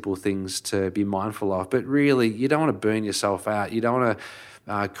 easy, simple things to be mindful of, but really you don't want to burn yourself out. You don't want to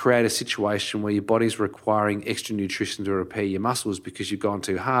create a situation where your body's requiring extra nutrition to repair your muscles because you've gone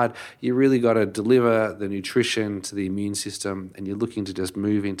too hard. You really got to deliver the nutrition to the immune system, and you're looking to just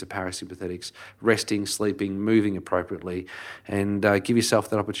move into parasympathetics, resting, sleeping, moving appropriately, and give yourself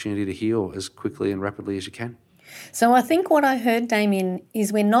that opportunity to heal as quickly and rapidly as you can. So I think what I heard, Damien,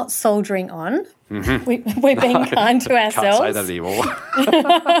 is we're not soldiering on. Mm-hmm. We're being kind to ourselves. Can't say that anymore.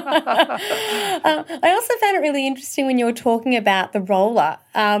 I also found it really interesting when you were talking about the roller.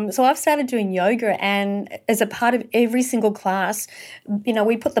 So I've started doing yoga, and as a part of every single class,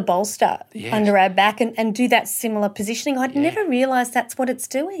 we put the bolster under our back and do that similar positioning. I'd never realised that's what it's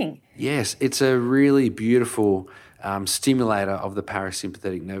doing. Yes, it's a really beautiful stimulator of the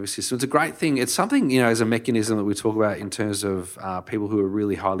parasympathetic nervous system. It's a great thing. It's something, as a mechanism that we talk about in terms of people who are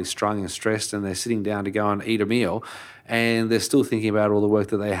really highly strung and stressed, and they're sitting down to go and eat a meal, and they're still thinking about all the work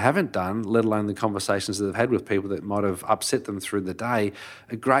that they haven't done, let alone the conversations that they've had with people that might have upset them through the day.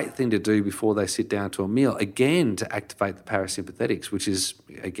 A great thing to do before they sit down to a meal, again, to activate the parasympathetics, which is,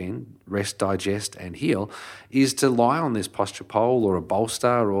 again, rest, digest and heal, is to lie on this posture pole or a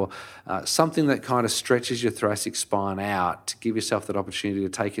bolster or something that kind of stretches your thoracic spine out to give yourself that opportunity to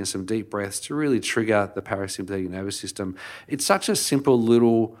take in some deep breaths to really trigger the parasympathetic nervous system. It's such a simple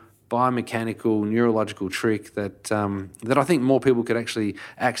little biomechanical, neurological trick that I think more people could actually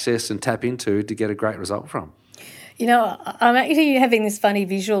access and tap into to get a great result from. I'm actually having this funny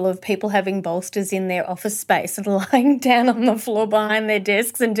visual of people having bolsters in their office space and lying down on the floor behind their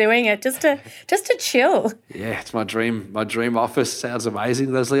desks and doing it just to chill. Yeah, it's my dream office. Sounds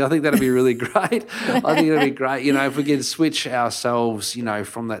amazing, Leslie. I think that'd be really great. I think it'd be great, if we could switch ourselves,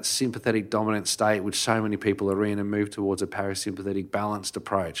 from that sympathetic dominant state, which so many people are in, and move towards a parasympathetic balanced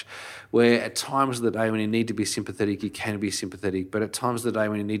approach, where at times of the day when you need to be sympathetic, you can be sympathetic, but at times of the day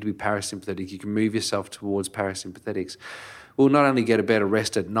when you need to be parasympathetic, you can move yourself towards parasympathetic. We'll not only get a better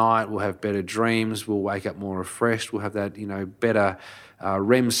rest at night, we'll have better dreams, we'll wake up more refreshed, we'll have that, better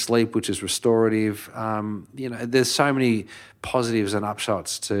REM sleep, which is restorative. There's so many positives and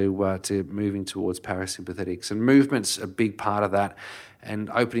upshots to moving towards parasympathetics, and movement's a big part of that.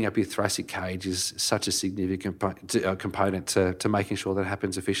 And opening up your thoracic cage is such a significant component to making sure that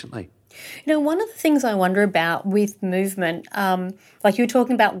happens efficiently. One of the things I wonder about with movement, like you were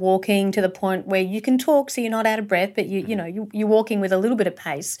talking about walking to the point where you can talk so you're not out of breath, but you're walking with a little bit of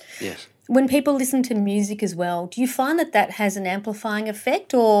pace. Yes. When people listen to music as well, do you find that has an amplifying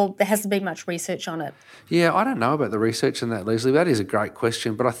effect, or there hasn't been much research on it? Yeah, I don't know about the research on that, Leslie. That is a great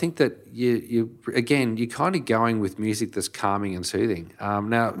question, but I think that you're kind of going with music that's calming and soothing.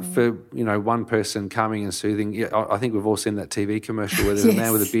 For one person, calming and soothing, I think we've all seen that TV commercial where there's a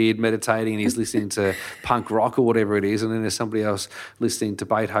man with a beard meditating and he's listening to punk rock or whatever it is, and then there's somebody else listening to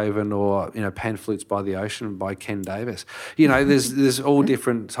Beethoven or Pan Flutes by the Ocean by Ken Davis. There's all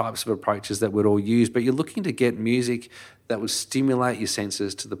different types of approaches that we'd all use, but you're looking to get music that would stimulate your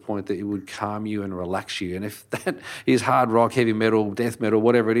senses to the point that it would calm you and relax you. And if that is hard rock, heavy metal, death metal,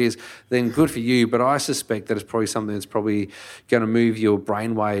 whatever it is, then good for you. But I suspect that it's probably something that's probably going to move your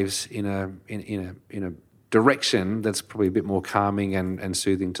brainwaves in a direction that's probably a bit more calming and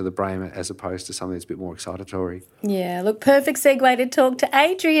soothing to the brain, as opposed to something that's a bit more excitatory. Yeah, look, perfect segue to talk to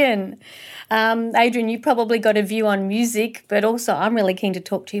Adrian. Adrian, you've probably got a view on music, but also I'm really keen to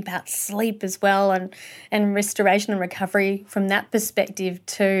talk to you about sleep as well, and restoration and recovery from that perspective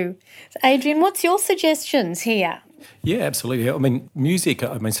too. So Adrian, what's your suggestions here? Yeah, absolutely. I mean, music,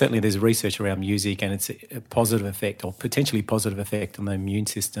 certainly there's research around music and it's a positive effect or potentially positive effect on the immune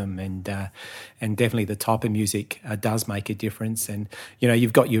system, and definitely the type of music does make a difference. And,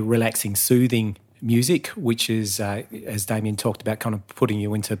 you've got your relaxing, soothing music, which is, as Damien talked about, kind of putting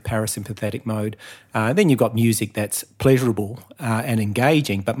you into parasympathetic mode. Then you've got music that's pleasurable and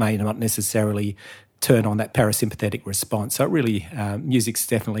engaging, but may not necessarily turn on that parasympathetic response. So really, music's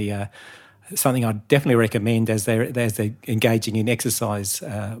definitely something I'd definitely recommend as they're engaging in exercise,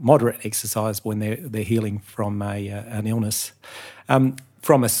 moderate exercise when they're healing from an illness.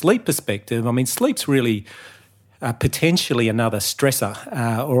 From a sleep perspective, sleep's really potentially another stressor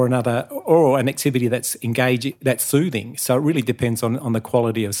or an activity that's engaging, that's soothing. So it really depends on the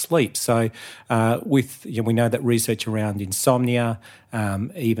quality of sleep. So we know that research around insomnia,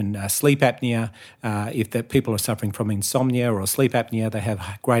 even sleep apnea, if the people are suffering from insomnia or sleep apnea, they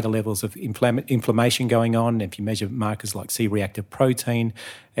have greater levels of inflammation going on. If you measure markers like C-reactive protein,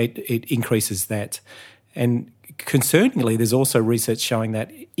 it increases that. And concerningly, there's also research showing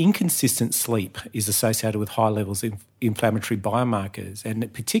that inconsistent sleep is associated with high levels of inflammatory biomarkers,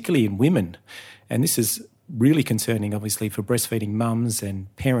 and particularly in women. And this is really concerning, obviously, for breastfeeding mums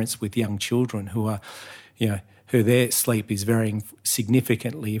and parents with young children who who their sleep is varying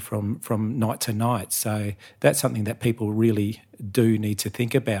significantly from night to night. So that's something that people really do need to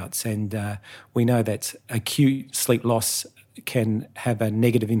think about. And we know that acute sleep loss can have a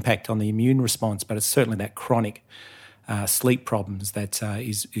negative impact on the immune response, but it's certainly that chronic sleep problems that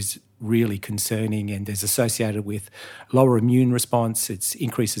is really concerning and is associated with lower immune response. It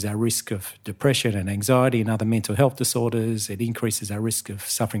increases our risk of depression and anxiety and other mental health disorders. It increases our risk of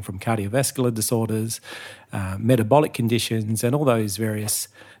suffering from cardiovascular disorders, metabolic conditions, and all those various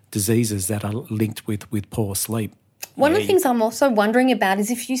diseases that are linked with poor sleep. One of the things I'm also wondering about is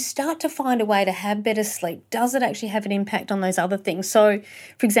if you start to find a way to have better sleep, does it actually have an impact on those other things? So,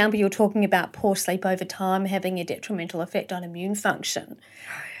 for example, you're talking about poor sleep over time having a detrimental effect on immune function.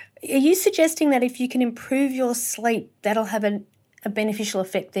 Are you suggesting that if you can improve your sleep, that'll have a beneficial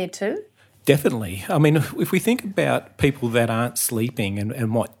effect there too? Definitely. I mean, if we think about people that aren't sleeping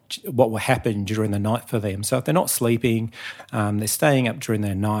and what will happen during the night for them. So if they're not sleeping, they're staying up during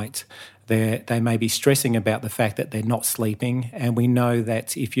their night, they may be stressing about the fact that they're not sleeping. And we know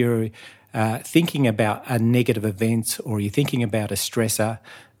that if you're thinking about a negative event or you're thinking about a stressor,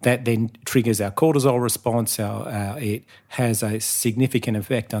 that then triggers our cortisol response. It has a significant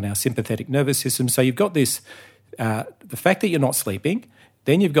effect on our sympathetic nervous system. So you've got this, the fact that you're not sleeping,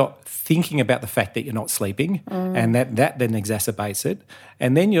 then you've got thinking about the fact that you're not sleeping, and that then exacerbates it.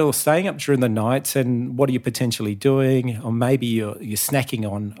 And then you're staying up during the night, and what are you potentially doing? Or maybe you're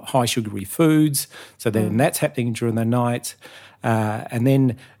snacking on high sugary foods, so then that's happening during the night. And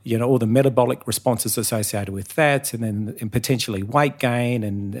then, all the metabolic responses associated with that, and potentially weight gain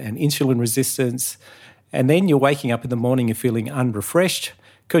and insulin resistance. And then you're waking up in the morning, you're feeling unrefreshed.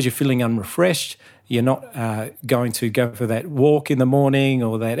 Because you're feeling unrefreshed, you're not going to go for that walk in the morning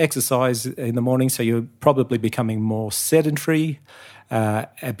or that exercise in the morning, so you're probably becoming more sedentary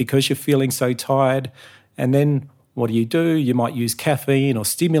because you're feeling so tired. And then what do? You might use caffeine or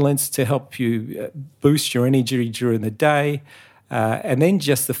stimulants to help you boost your energy during the day. And then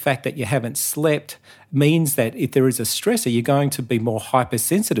just the fact that you haven't slept means that if there is a stressor, you're going to be more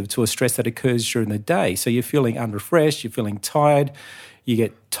hypersensitive to a stress that occurs during the day. So you're feeling unrefreshed, you're feeling tired, you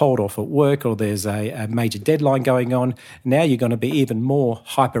get told off at work or there's a major deadline going on. Now you're going to be even more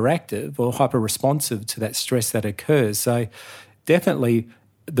hyperactive or hyper-responsive to that stress that occurs. So definitely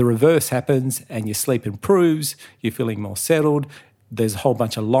the reverse happens and your sleep improves, you're feeling more settled. There's a whole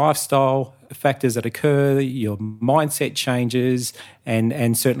bunch of lifestyle factors that occur, your mindset changes,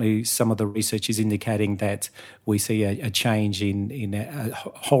 and certainly some of the research is indicating that we see a change in a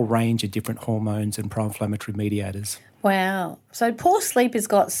whole range of different hormones and pro-inflammatory mediators. Wow. So poor sleep has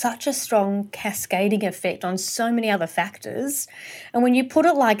got such a strong cascading effect on so many other factors. And when you put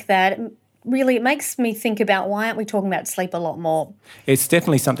it like that, really it makes me think about why aren't we talking about sleep a lot more? It's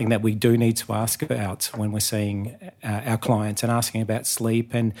definitely something that we do need to ask about when we're seeing our clients and asking about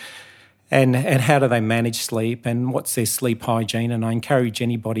sleep and how do they manage sleep and what's their sleep hygiene. And I encourage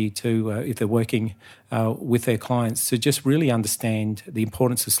anybody to, if they're working with their clients, to just really understand the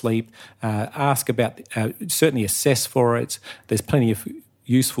importance of sleep, ask about, certainly assess for it. There's plenty of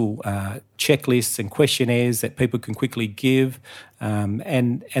useful checklists and questionnaires that people can quickly give,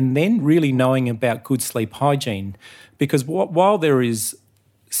 and then really knowing about good sleep hygiene. Because while there is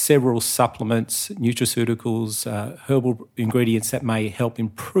several supplements, nutraceuticals, herbal ingredients that may help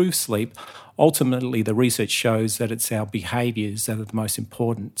improve sleep, ultimately the research shows that it's our behaviours that are the most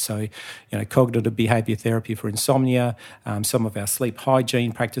important. So, cognitive behaviour therapy for insomnia, some of our sleep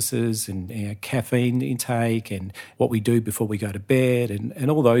hygiene practices and caffeine intake and what we do before we go to bed and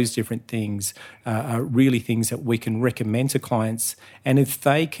all those different things are really things that we can recommend to clients. And if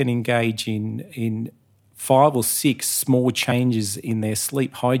they can engage in 5 or 6 small changes in their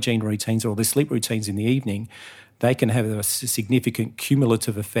sleep hygiene routines or their sleep routines in the evening, they can have a significant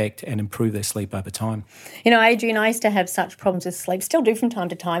cumulative effect and improve their sleep over time. Adrian, I used to have such problems with sleep, still do from time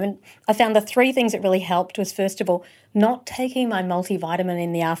to time, and I found the 3 things that really helped was, first of all, not taking my multivitamin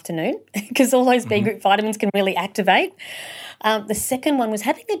in the afternoon because all those B group vitamins can really activate. The second one was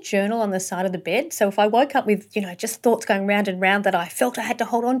having a journal on the side of the bed. So if I woke up with, just thoughts going round and round that I felt I had to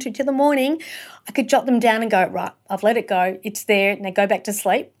hold on to till the morning, I could jot them down and go, right, I've let it go, it's there, and I go back to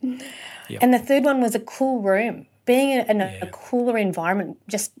sleep. Yep. And the third one was a cool room. Being in a cooler environment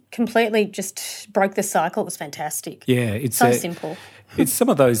just completely broke the cycle. It was fantastic. Yeah, it's so simple. It's some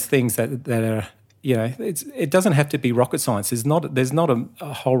of those things that are, it doesn't have to be rocket science. There's not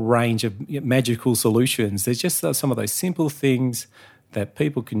a whole range of magical solutions. There's just some of those simple things that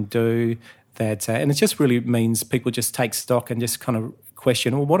people can do that, and it just really means people just take stock and just kind of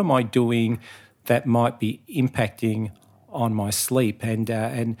question, well, what am I doing that might be impacting on my sleep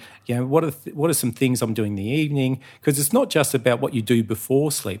and what are some things I'm doing in the evening, because it's not just about what you do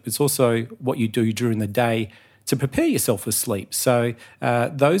before sleep, it's also what you do during the day to prepare yourself for sleep. So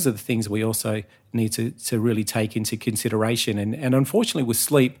those are the things we also need to really take into consideration. And unfortunately with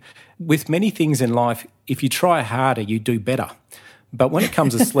sleep, with many things in life, if you try harder, you do better. But when it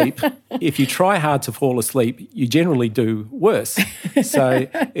comes to sleep, if you try hard to fall asleep, you generally do worse. So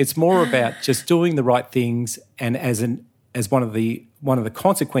it's more about just doing the right things, and as one of the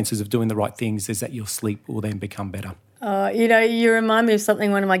consequences of doing the right things is that your sleep will then become better. You remind me of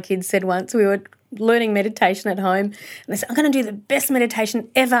something one of my kids said once. We were learning meditation at home, and they said, "I'm going to do the best meditation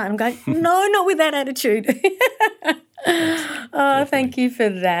ever." And I'm going, "No, not with that attitude." Thank you for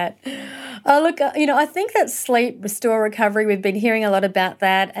that. Look, I think that sleep, restore, recovery, we've been hearing a lot about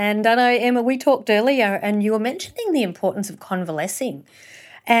that. And I know, Emma, we talked earlier and you were mentioning the importance of convalescing.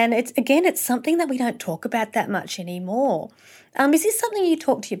 And it's something that we don't talk about that much anymore. Is this something you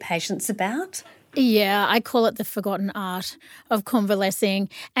talk to your patients about? Yeah, I call it the forgotten art of convalescing.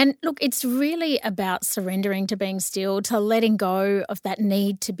 And look, it's really about surrendering to being still, to letting go of that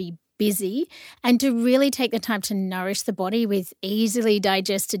need to be busy, and to really take the time to nourish the body with easily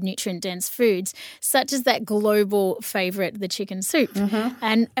digested nutrient-dense foods, such as that global favourite, the chicken soup. Mm-hmm.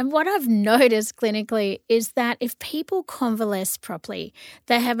 And what I've noticed clinically is that if people convalesce properly,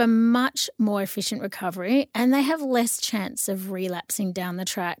 they have a much more efficient recovery and they have less chance of relapsing down the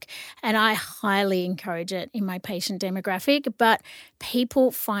track. And I highly encourage it in my patient demographic, but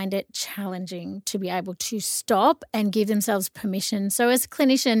people find it challenging to be able to stop and give themselves permission. So as a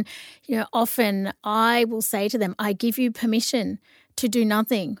clinician, often I will say to them, I give you permission to do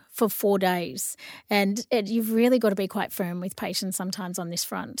nothing for 4 days. And you've really got to be quite firm with patients sometimes on this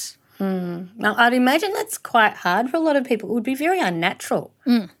front. Now, I'd imagine that's quite hard for a lot of people. It would be very unnatural.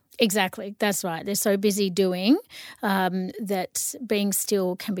 Exactly. That's right. They're so busy doing that being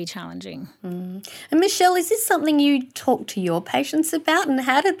still can be challenging. And Michelle, is this something you talk to your patients about, and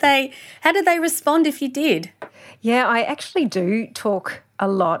how did they respond if you did? Yeah, I actually do talk a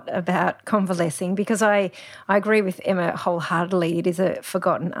lot about convalescing because I agree with Emma wholeheartedly. It is a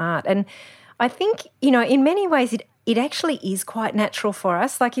forgotten art. And I think, in many ways it actually is quite natural for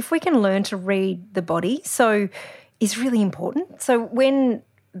us. Like if we can learn to read the body, so is really important. So when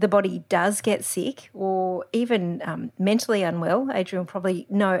the body does get sick or even mentally unwell, Adrian will probably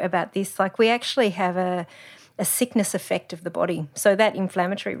know about this, like we actually have a sickness effect of the body. So that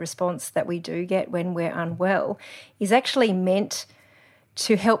inflammatory response that we do get when we're unwell is actually meant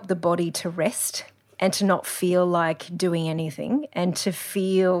to help the body to rest and to not feel like doing anything and to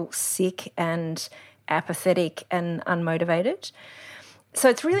feel sick and apathetic and unmotivated. So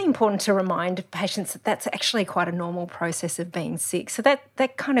it's really important to remind patients that that's actually quite a normal process of being sick. So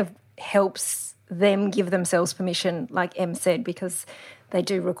that kind of helps them give themselves permission, like Em said, because they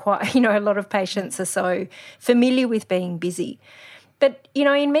do require, a lot of patients are so familiar with being busy. But,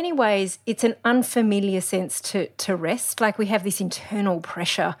 in many ways, it's an unfamiliar sense to rest. Like we have this internal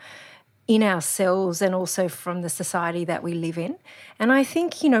pressure in ourselves and also from the society that we live in. And I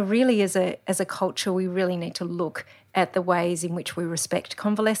think, really as a culture, we really need to look at the ways in which we respect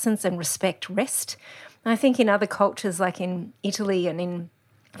convalescence and respect rest. And I think in other cultures, like in Italy and in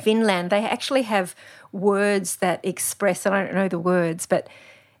Finland, they actually have words that express, and I don't know the words, but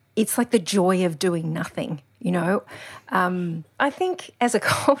it's like the joy of doing nothing, I think as a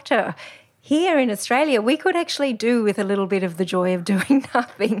culture here in Australia, we could actually do with a little bit of the joy of doing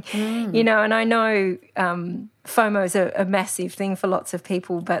nothing, and I know FOMO is a massive thing for lots of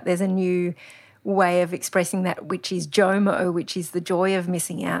people, but there's a new way of expressing that, which is JOMO, which is the joy of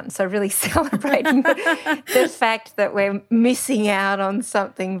missing out. And so really celebrating the fact that we're missing out on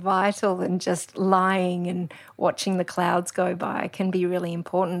something vital and just lying and watching the clouds go by can be really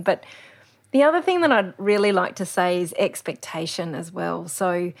important. But the other thing that I'd really like to say is expectation as well.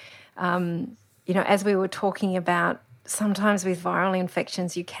 So, as we were talking about, sometimes with viral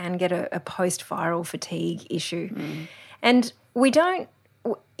infections, you can get a post-viral fatigue issue. And we don't,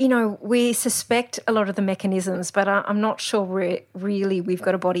 we suspect a lot of the mechanisms, but I'm not sure we've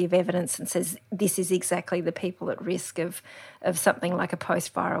got a body of evidence that says this is exactly the people at risk of something like a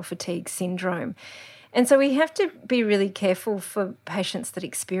post-viral fatigue syndrome. And so we have to be really careful for patients that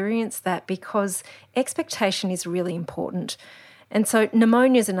experience that because expectation is really important. And so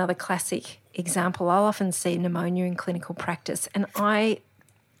pneumonia is another classic example. I'll often see pneumonia in clinical practice, and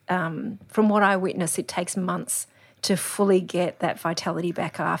from what I witness, it takes months to fully get that vitality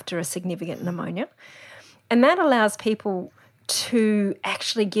back after a significant pneumonia. And that allows people to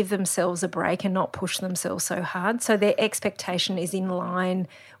actually give themselves a break and not push themselves so hard. So their expectation is in line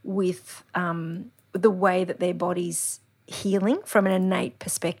with the way that their bodies healing from an innate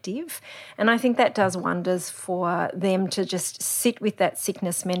perspective. And I think that does wonders for them to just sit with that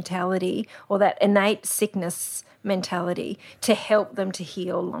sickness mentality or that innate sickness mentality to help them to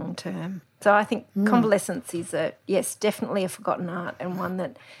heal long term. So I think convalescence is definitely a forgotten art and one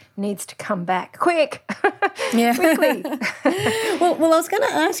that needs to come back quickly. Well, I was going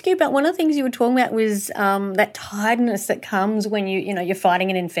to ask you about one of the things you were talking about was that tiredness that comes when you're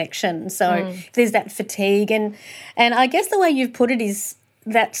fighting an infection. So there's that fatigue, and I guess the way you've put it is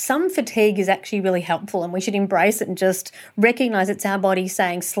that some fatigue is actually really helpful, and we should embrace it and just recognise it's our body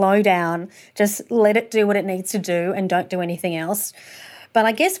saying slow down, just let it do what it needs to do and don't do anything else. But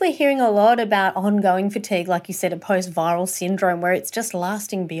I guess we're hearing a lot about ongoing fatigue, like you said, a post-viral syndrome where it's just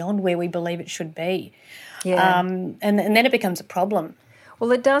lasting beyond where we believe it should be. Yeah. And then it becomes a problem.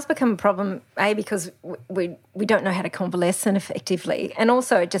 Well, it does become a problem, because we don't know how to convalesce effectively, and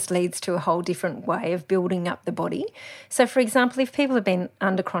also it just leads to a whole different way of building up the body. So, for example, if people have been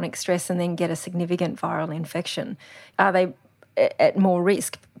under chronic stress and then get a significant viral infection, are they at more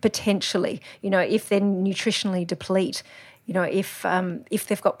risk? Potentially. If they're nutritionally deplete, if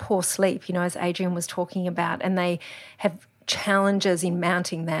they've got poor sleep, as Adrian was talking about, and they have challenges in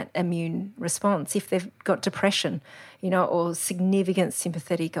mounting that immune response, if they've got depression, or significant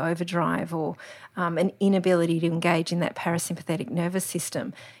sympathetic overdrive, or an inability to engage in that parasympathetic nervous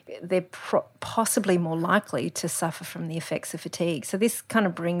system, they're possibly more likely to suffer from the effects of fatigue. So this kind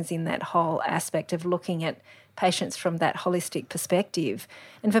of brings in that whole aspect of looking at patients from that holistic perspective,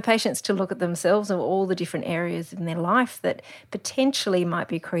 and for patients to look at themselves and all the different areas in their life that potentially might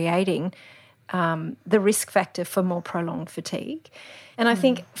be creating the risk factor for more prolonged fatigue. And I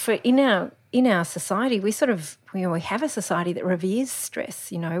think in our society, we have a society that reveres stress.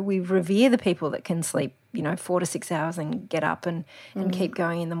 We revere the people that can sleep 4 to 6 hours and get up and keep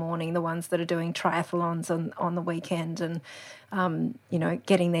going in the morning, the ones that are doing triathlons on the weekend and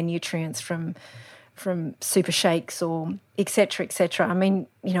getting their nutrients from super shakes or et cetera, et cetera. I mean,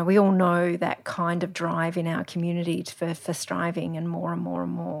 we all know that kind of drive in our community for striving and more and more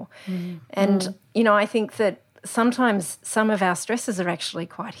and more. And, I think that sometimes some of our stresses are actually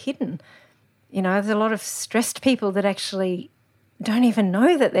quite hidden. There's a lot of stressed people that actually don't even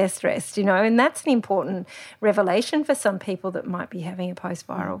know that they're stressed, and that's an important revelation for some people that might be having a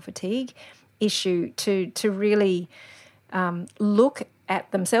post-viral fatigue issue to really look at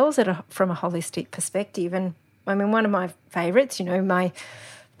themselves from a holistic perspective. And I mean, one of my favourites,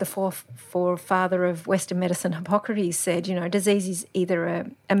 the forefather of Western medicine, Hippocrates, said, disease is either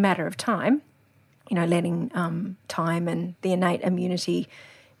a matter of time, letting time and the innate immunity,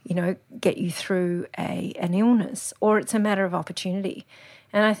 get you through an illness, or it's a matter of opportunity.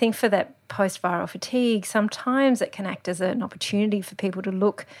 And I think for that post-viral fatigue, sometimes it can act as an opportunity for people to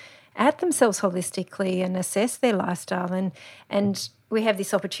look at themselves holistically and assess their lifestyle, and we have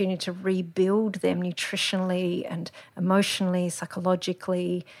this opportunity to rebuild them nutritionally and emotionally,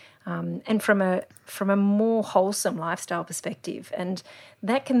 psychologically, and from a more wholesome lifestyle perspective. And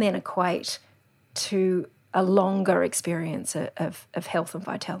that can then equate to a longer experience of health and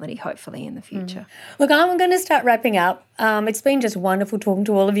vitality, hopefully, in the future. Look, I'm going to start wrapping up. It's been just wonderful talking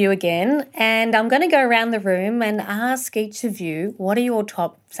to all of you again, and I'm going to go around the room and ask each of you, what are your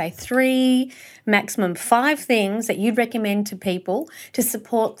top, say, 3, maximum 5 things that you'd recommend to people to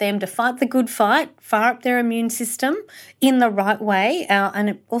support them to fight the good fight, fire up their immune system in the right way,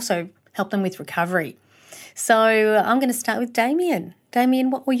 and also help them with recovery. So I'm going to start with Damien. Damien,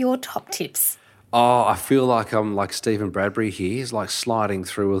 what were your top tips? Oh, I feel like I'm like Stephen Bradbury here. He's like sliding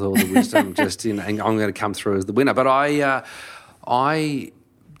through with all the wisdom, and I'm going to come through as the winner. But I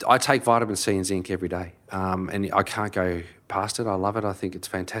take vitamin C and zinc every day, and I can't go past it. I love it. I think it's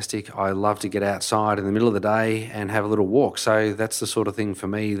fantastic. I love to get outside in the middle of the day and have a little walk. So that's the sort of thing for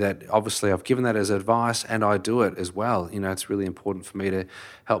me that obviously I've given that as advice, and I do it as well. It's really important for me to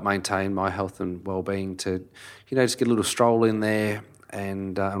help maintain my health and well-being to, just get a little stroll in there,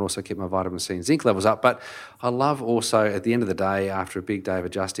 and also keep my vitamin C and zinc levels up. But I love also at the end of the day, after a big day of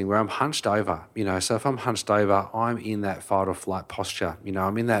adjusting, where I'm hunched over, so if I'm hunched over, I'm in that fight or flight posture.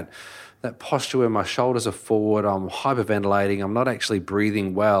 I'm in that posture where my shoulders are forward, I'm hyperventilating, I'm not actually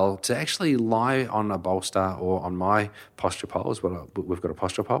breathing well, to actually lie on a bolster or on my posture pole, we've got a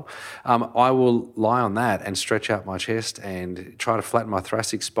posture pole. I will lie on that and stretch out my chest and try to flatten my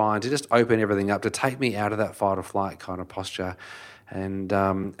thoracic spine to just open everything up, to take me out of that fight or flight kind of posture. And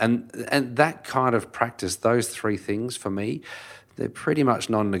that kind of practice, those 3 things for me, they're pretty much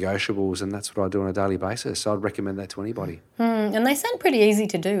non-negotiables, and that's what I do on a daily basis. So I'd recommend that to anybody. And they sound pretty easy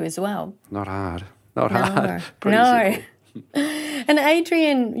to do as well. Not hard. Pretty no. simple. And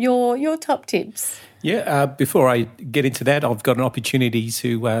Adrian, your top tips? Yeah, before I get into that, I've got an opportunity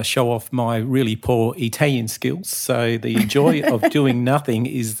to show off my really poor Italian skills. So the joy of doing nothing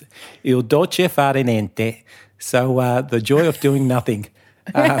is il dolce fare niente. So the joy of doing nothing.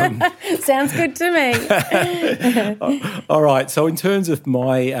 Sounds good to me. All right. So in terms of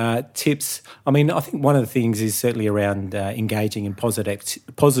my tips, I mean, I think one of the things is certainly around engaging in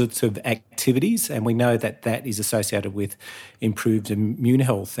positive activities, and we know that that is associated with improved immune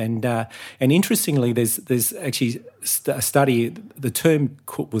health. And interestingly, there's actually a study. The term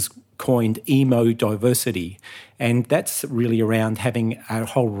was coined emodiversity, and that's really around having a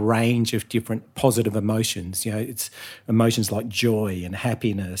whole range of different positive emotions. You know, it's emotions like joy and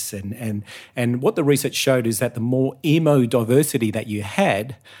happiness, and what the research showed is that the more emodiversity that you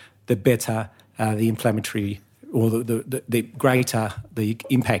had, the better the inflammatory, or the greater the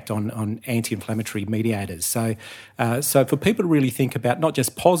impact on anti-inflammatory mediators. So for people to really think about not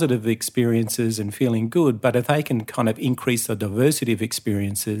just positive experiences and feeling good, but if they can kind of increase the diversity of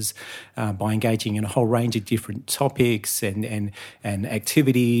experiences by engaging in a whole range of different topics and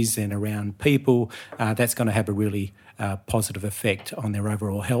activities and around people, that's going to have a really positive effect on their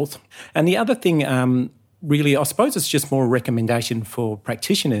overall health. And the other thing, really, I suppose it's just more a recommendation for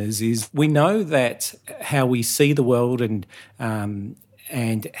practitioners, is we know that how we see the world and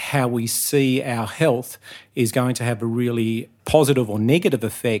how we see our health is going to have a really positive or negative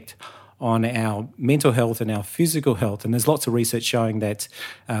effect on our mental health and our physical health. And there's lots of research showing that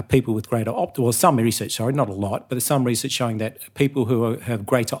people with greater some research, sorry, not a lot, but there's some research showing that people who have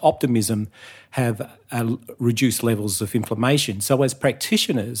greater optimism have reduced levels of inflammation. So as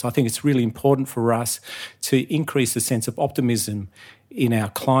practitioners, I think it's really important for us to increase the sense of optimism in our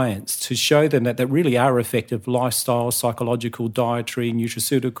clients, to show them that there really are effective lifestyle, psychological, dietary,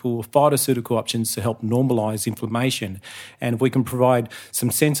 nutraceutical, phytoceutical options to help normalise inflammation. And if we can provide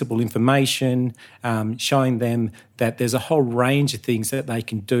some sensible information, showing them that there's a whole range of things that they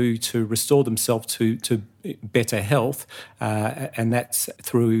can do to restore themselves to better health, and that's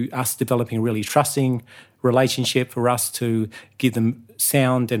through us developing a really trusting relationship, for us to give them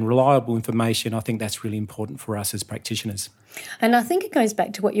sound and reliable information. I think that's really important for us as practitioners. And I think it goes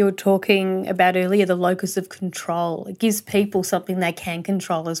back to what you were talking about earlier, the locus of control. It gives people something they can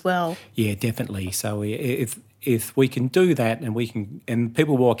control as well. Yeah, definitely. So if we can do that, and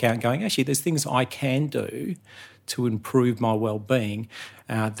people walk out going, actually, there's things I can do to improve my well-being,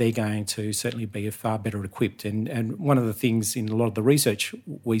 they're going to certainly be far better equipped. And one of the things in a lot of the research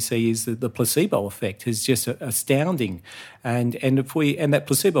we see is that the placebo effect is just astounding. And that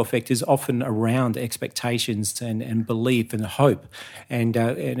placebo effect is often around expectations and belief and hope. And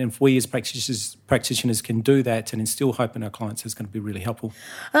if we as practitioners can do that and instill hope in our clients, it's going to be really helpful.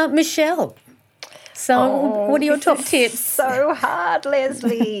 Michelle, so what are your top tips? So hard,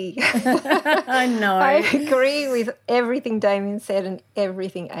 Leslie. I know. I agree with everything Damien said and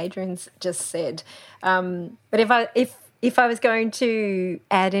everything Adrian's just said. But if I was going to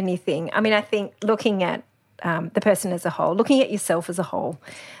add anything, I mean, I think looking at the person as a whole, looking at yourself as a whole,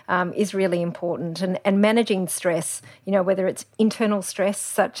 is really important. And managing stress, whether it's internal stress,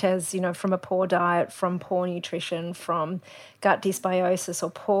 such as, from a poor diet, from poor nutrition, from gut dysbiosis or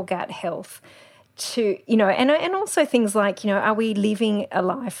poor gut health, to, and also things like, are we living a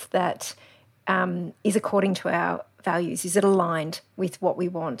life that is according to our values? Is it aligned with what we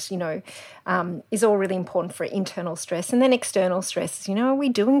want? Is all really important for internal stress. And then external stress, are we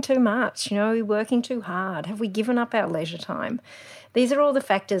doing too much? Are we working too hard? Have we given up our leisure time? These are all the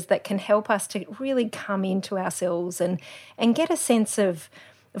factors that can help us to really come into ourselves and get a sense of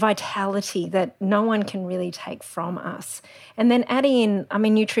vitality that no one can really take from us. And then adding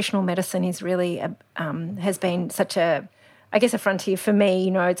in, nutritional medicine is really has been such a frontier for me.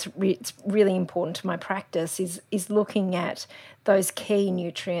 It's really important to my practice is looking at those key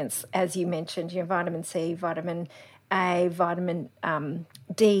nutrients, as you mentioned, vitamin C, vitamin A, vitamin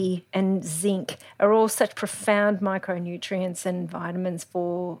D and zinc are all such profound micronutrients and vitamins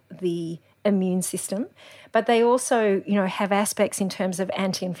for the immune system, but they also, have aspects in terms of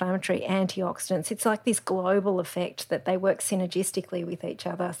anti-inflammatory, antioxidants. It's like this global effect that they work synergistically with each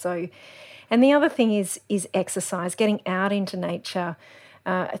other. So, and the other thing is exercise, getting out into nature.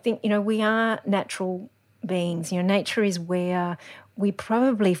 I think, we are natural beings. Nature is where we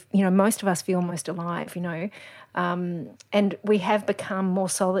probably, most of us feel most alive, and we have become more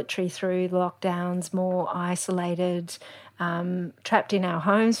solitary through lockdowns, more isolated, trapped in our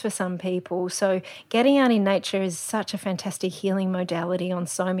homes for some people. So getting out in nature is such a fantastic healing modality on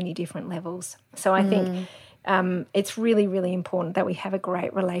so many different levels. So I think, it's really, really important that we have a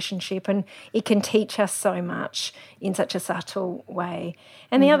great relationship, and it can teach us so much in such a subtle way.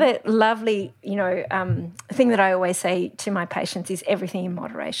 And the other lovely, thing that I always say to my patients is everything in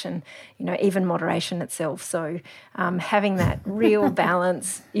moderation, even moderation itself. So having that real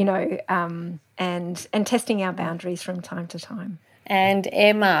balance, and testing our boundaries from time to time. And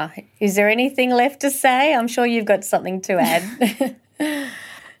Emma, is there anything left to say? I'm sure you've got something to add.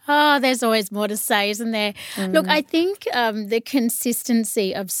 Oh, there's always more to say, isn't there? Look, I think the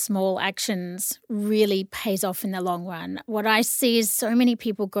consistency of small actions really pays off in the long run. What I see is so many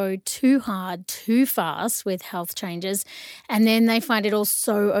people go too hard, too fast with health changes, and then they find it all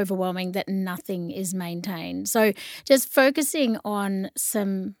so overwhelming that nothing is maintained. So just focusing on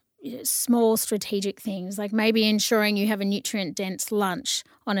some small strategic things, like maybe ensuring you have a nutrient-dense lunch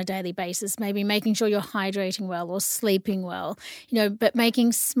on a daily basis, maybe making sure you're hydrating well or sleeping well, but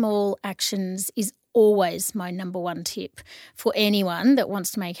making small actions is always my number one tip for anyone that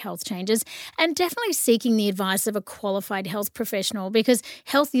wants to make health changes, and definitely seeking the advice of a qualified health professional, because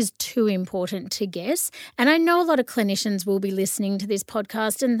health is too important to guess. And I know a lot of clinicians will be listening to this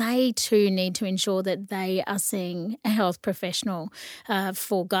podcast, and they too need to ensure that they are seeing a health professional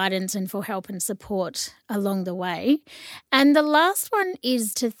for guidance and for help and support along the way. And the last one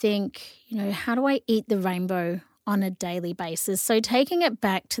is to think, how do I eat the rainbow on a daily basis? So taking it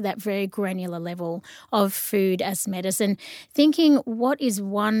back to that very granular level of food as medicine, thinking what is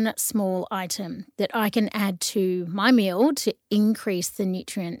one small item that I can add to my meal to increase the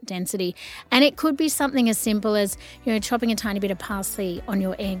nutrient density. And it could be something as simple as, chopping a tiny bit of parsley on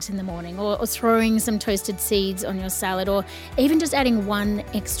your eggs in the morning, or throwing some toasted seeds on your salad, or even just adding one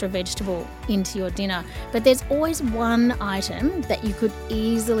extra vegetable into your dinner. But there's always one item that you could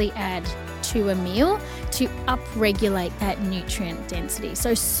easily add to a meal to upregulate that nutrient density.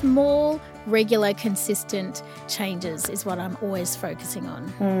 So small, regular, consistent changes is what I'm always focusing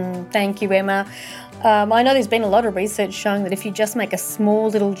on. Thank you, Emma. I know there's been a lot of research showing that if you just make a small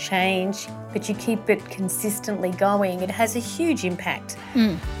little change, but you keep it consistently going, it has a huge impact.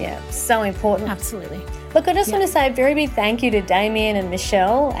 Yeah, so important. Absolutely. Look, I just want to say a very big thank you to Damien and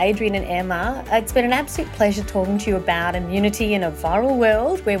Michelle, Adrian and Emma. It's been an absolute pleasure talking to you about immunity in a viral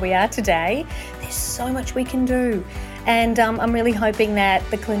world where we are today. There's so much we can do. And I'm really hoping that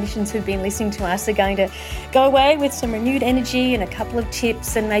the clinicians who've been listening to us are going to go away with some renewed energy and a couple of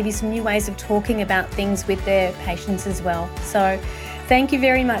tips and maybe some new ways of talking about things with their patients as well. So thank you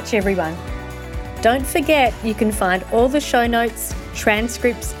very much, everyone. Don't forget, you can find all the show notes,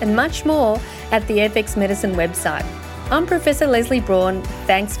 transcripts and much more at the FX Medicine website. I'm Professor Leslie Braun.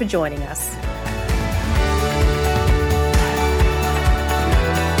 Thanks for joining us.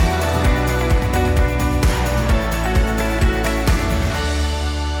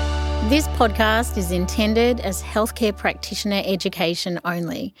 This podcast is intended as healthcare practitioner education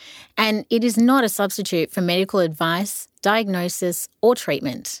only, and it is not a substitute for medical advice, diagnosis, or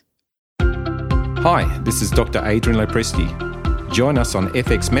treatment. Hi, this is Dr. Adrian Lopresti. Join us on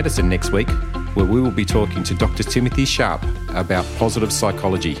FX Medicine next week, where we will be talking to Dr. Timothy Sharp about positive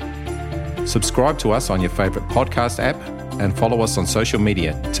psychology. Subscribe to us on your favourite podcast app and follow us on social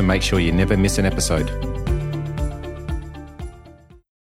media to make sure you never miss an episode.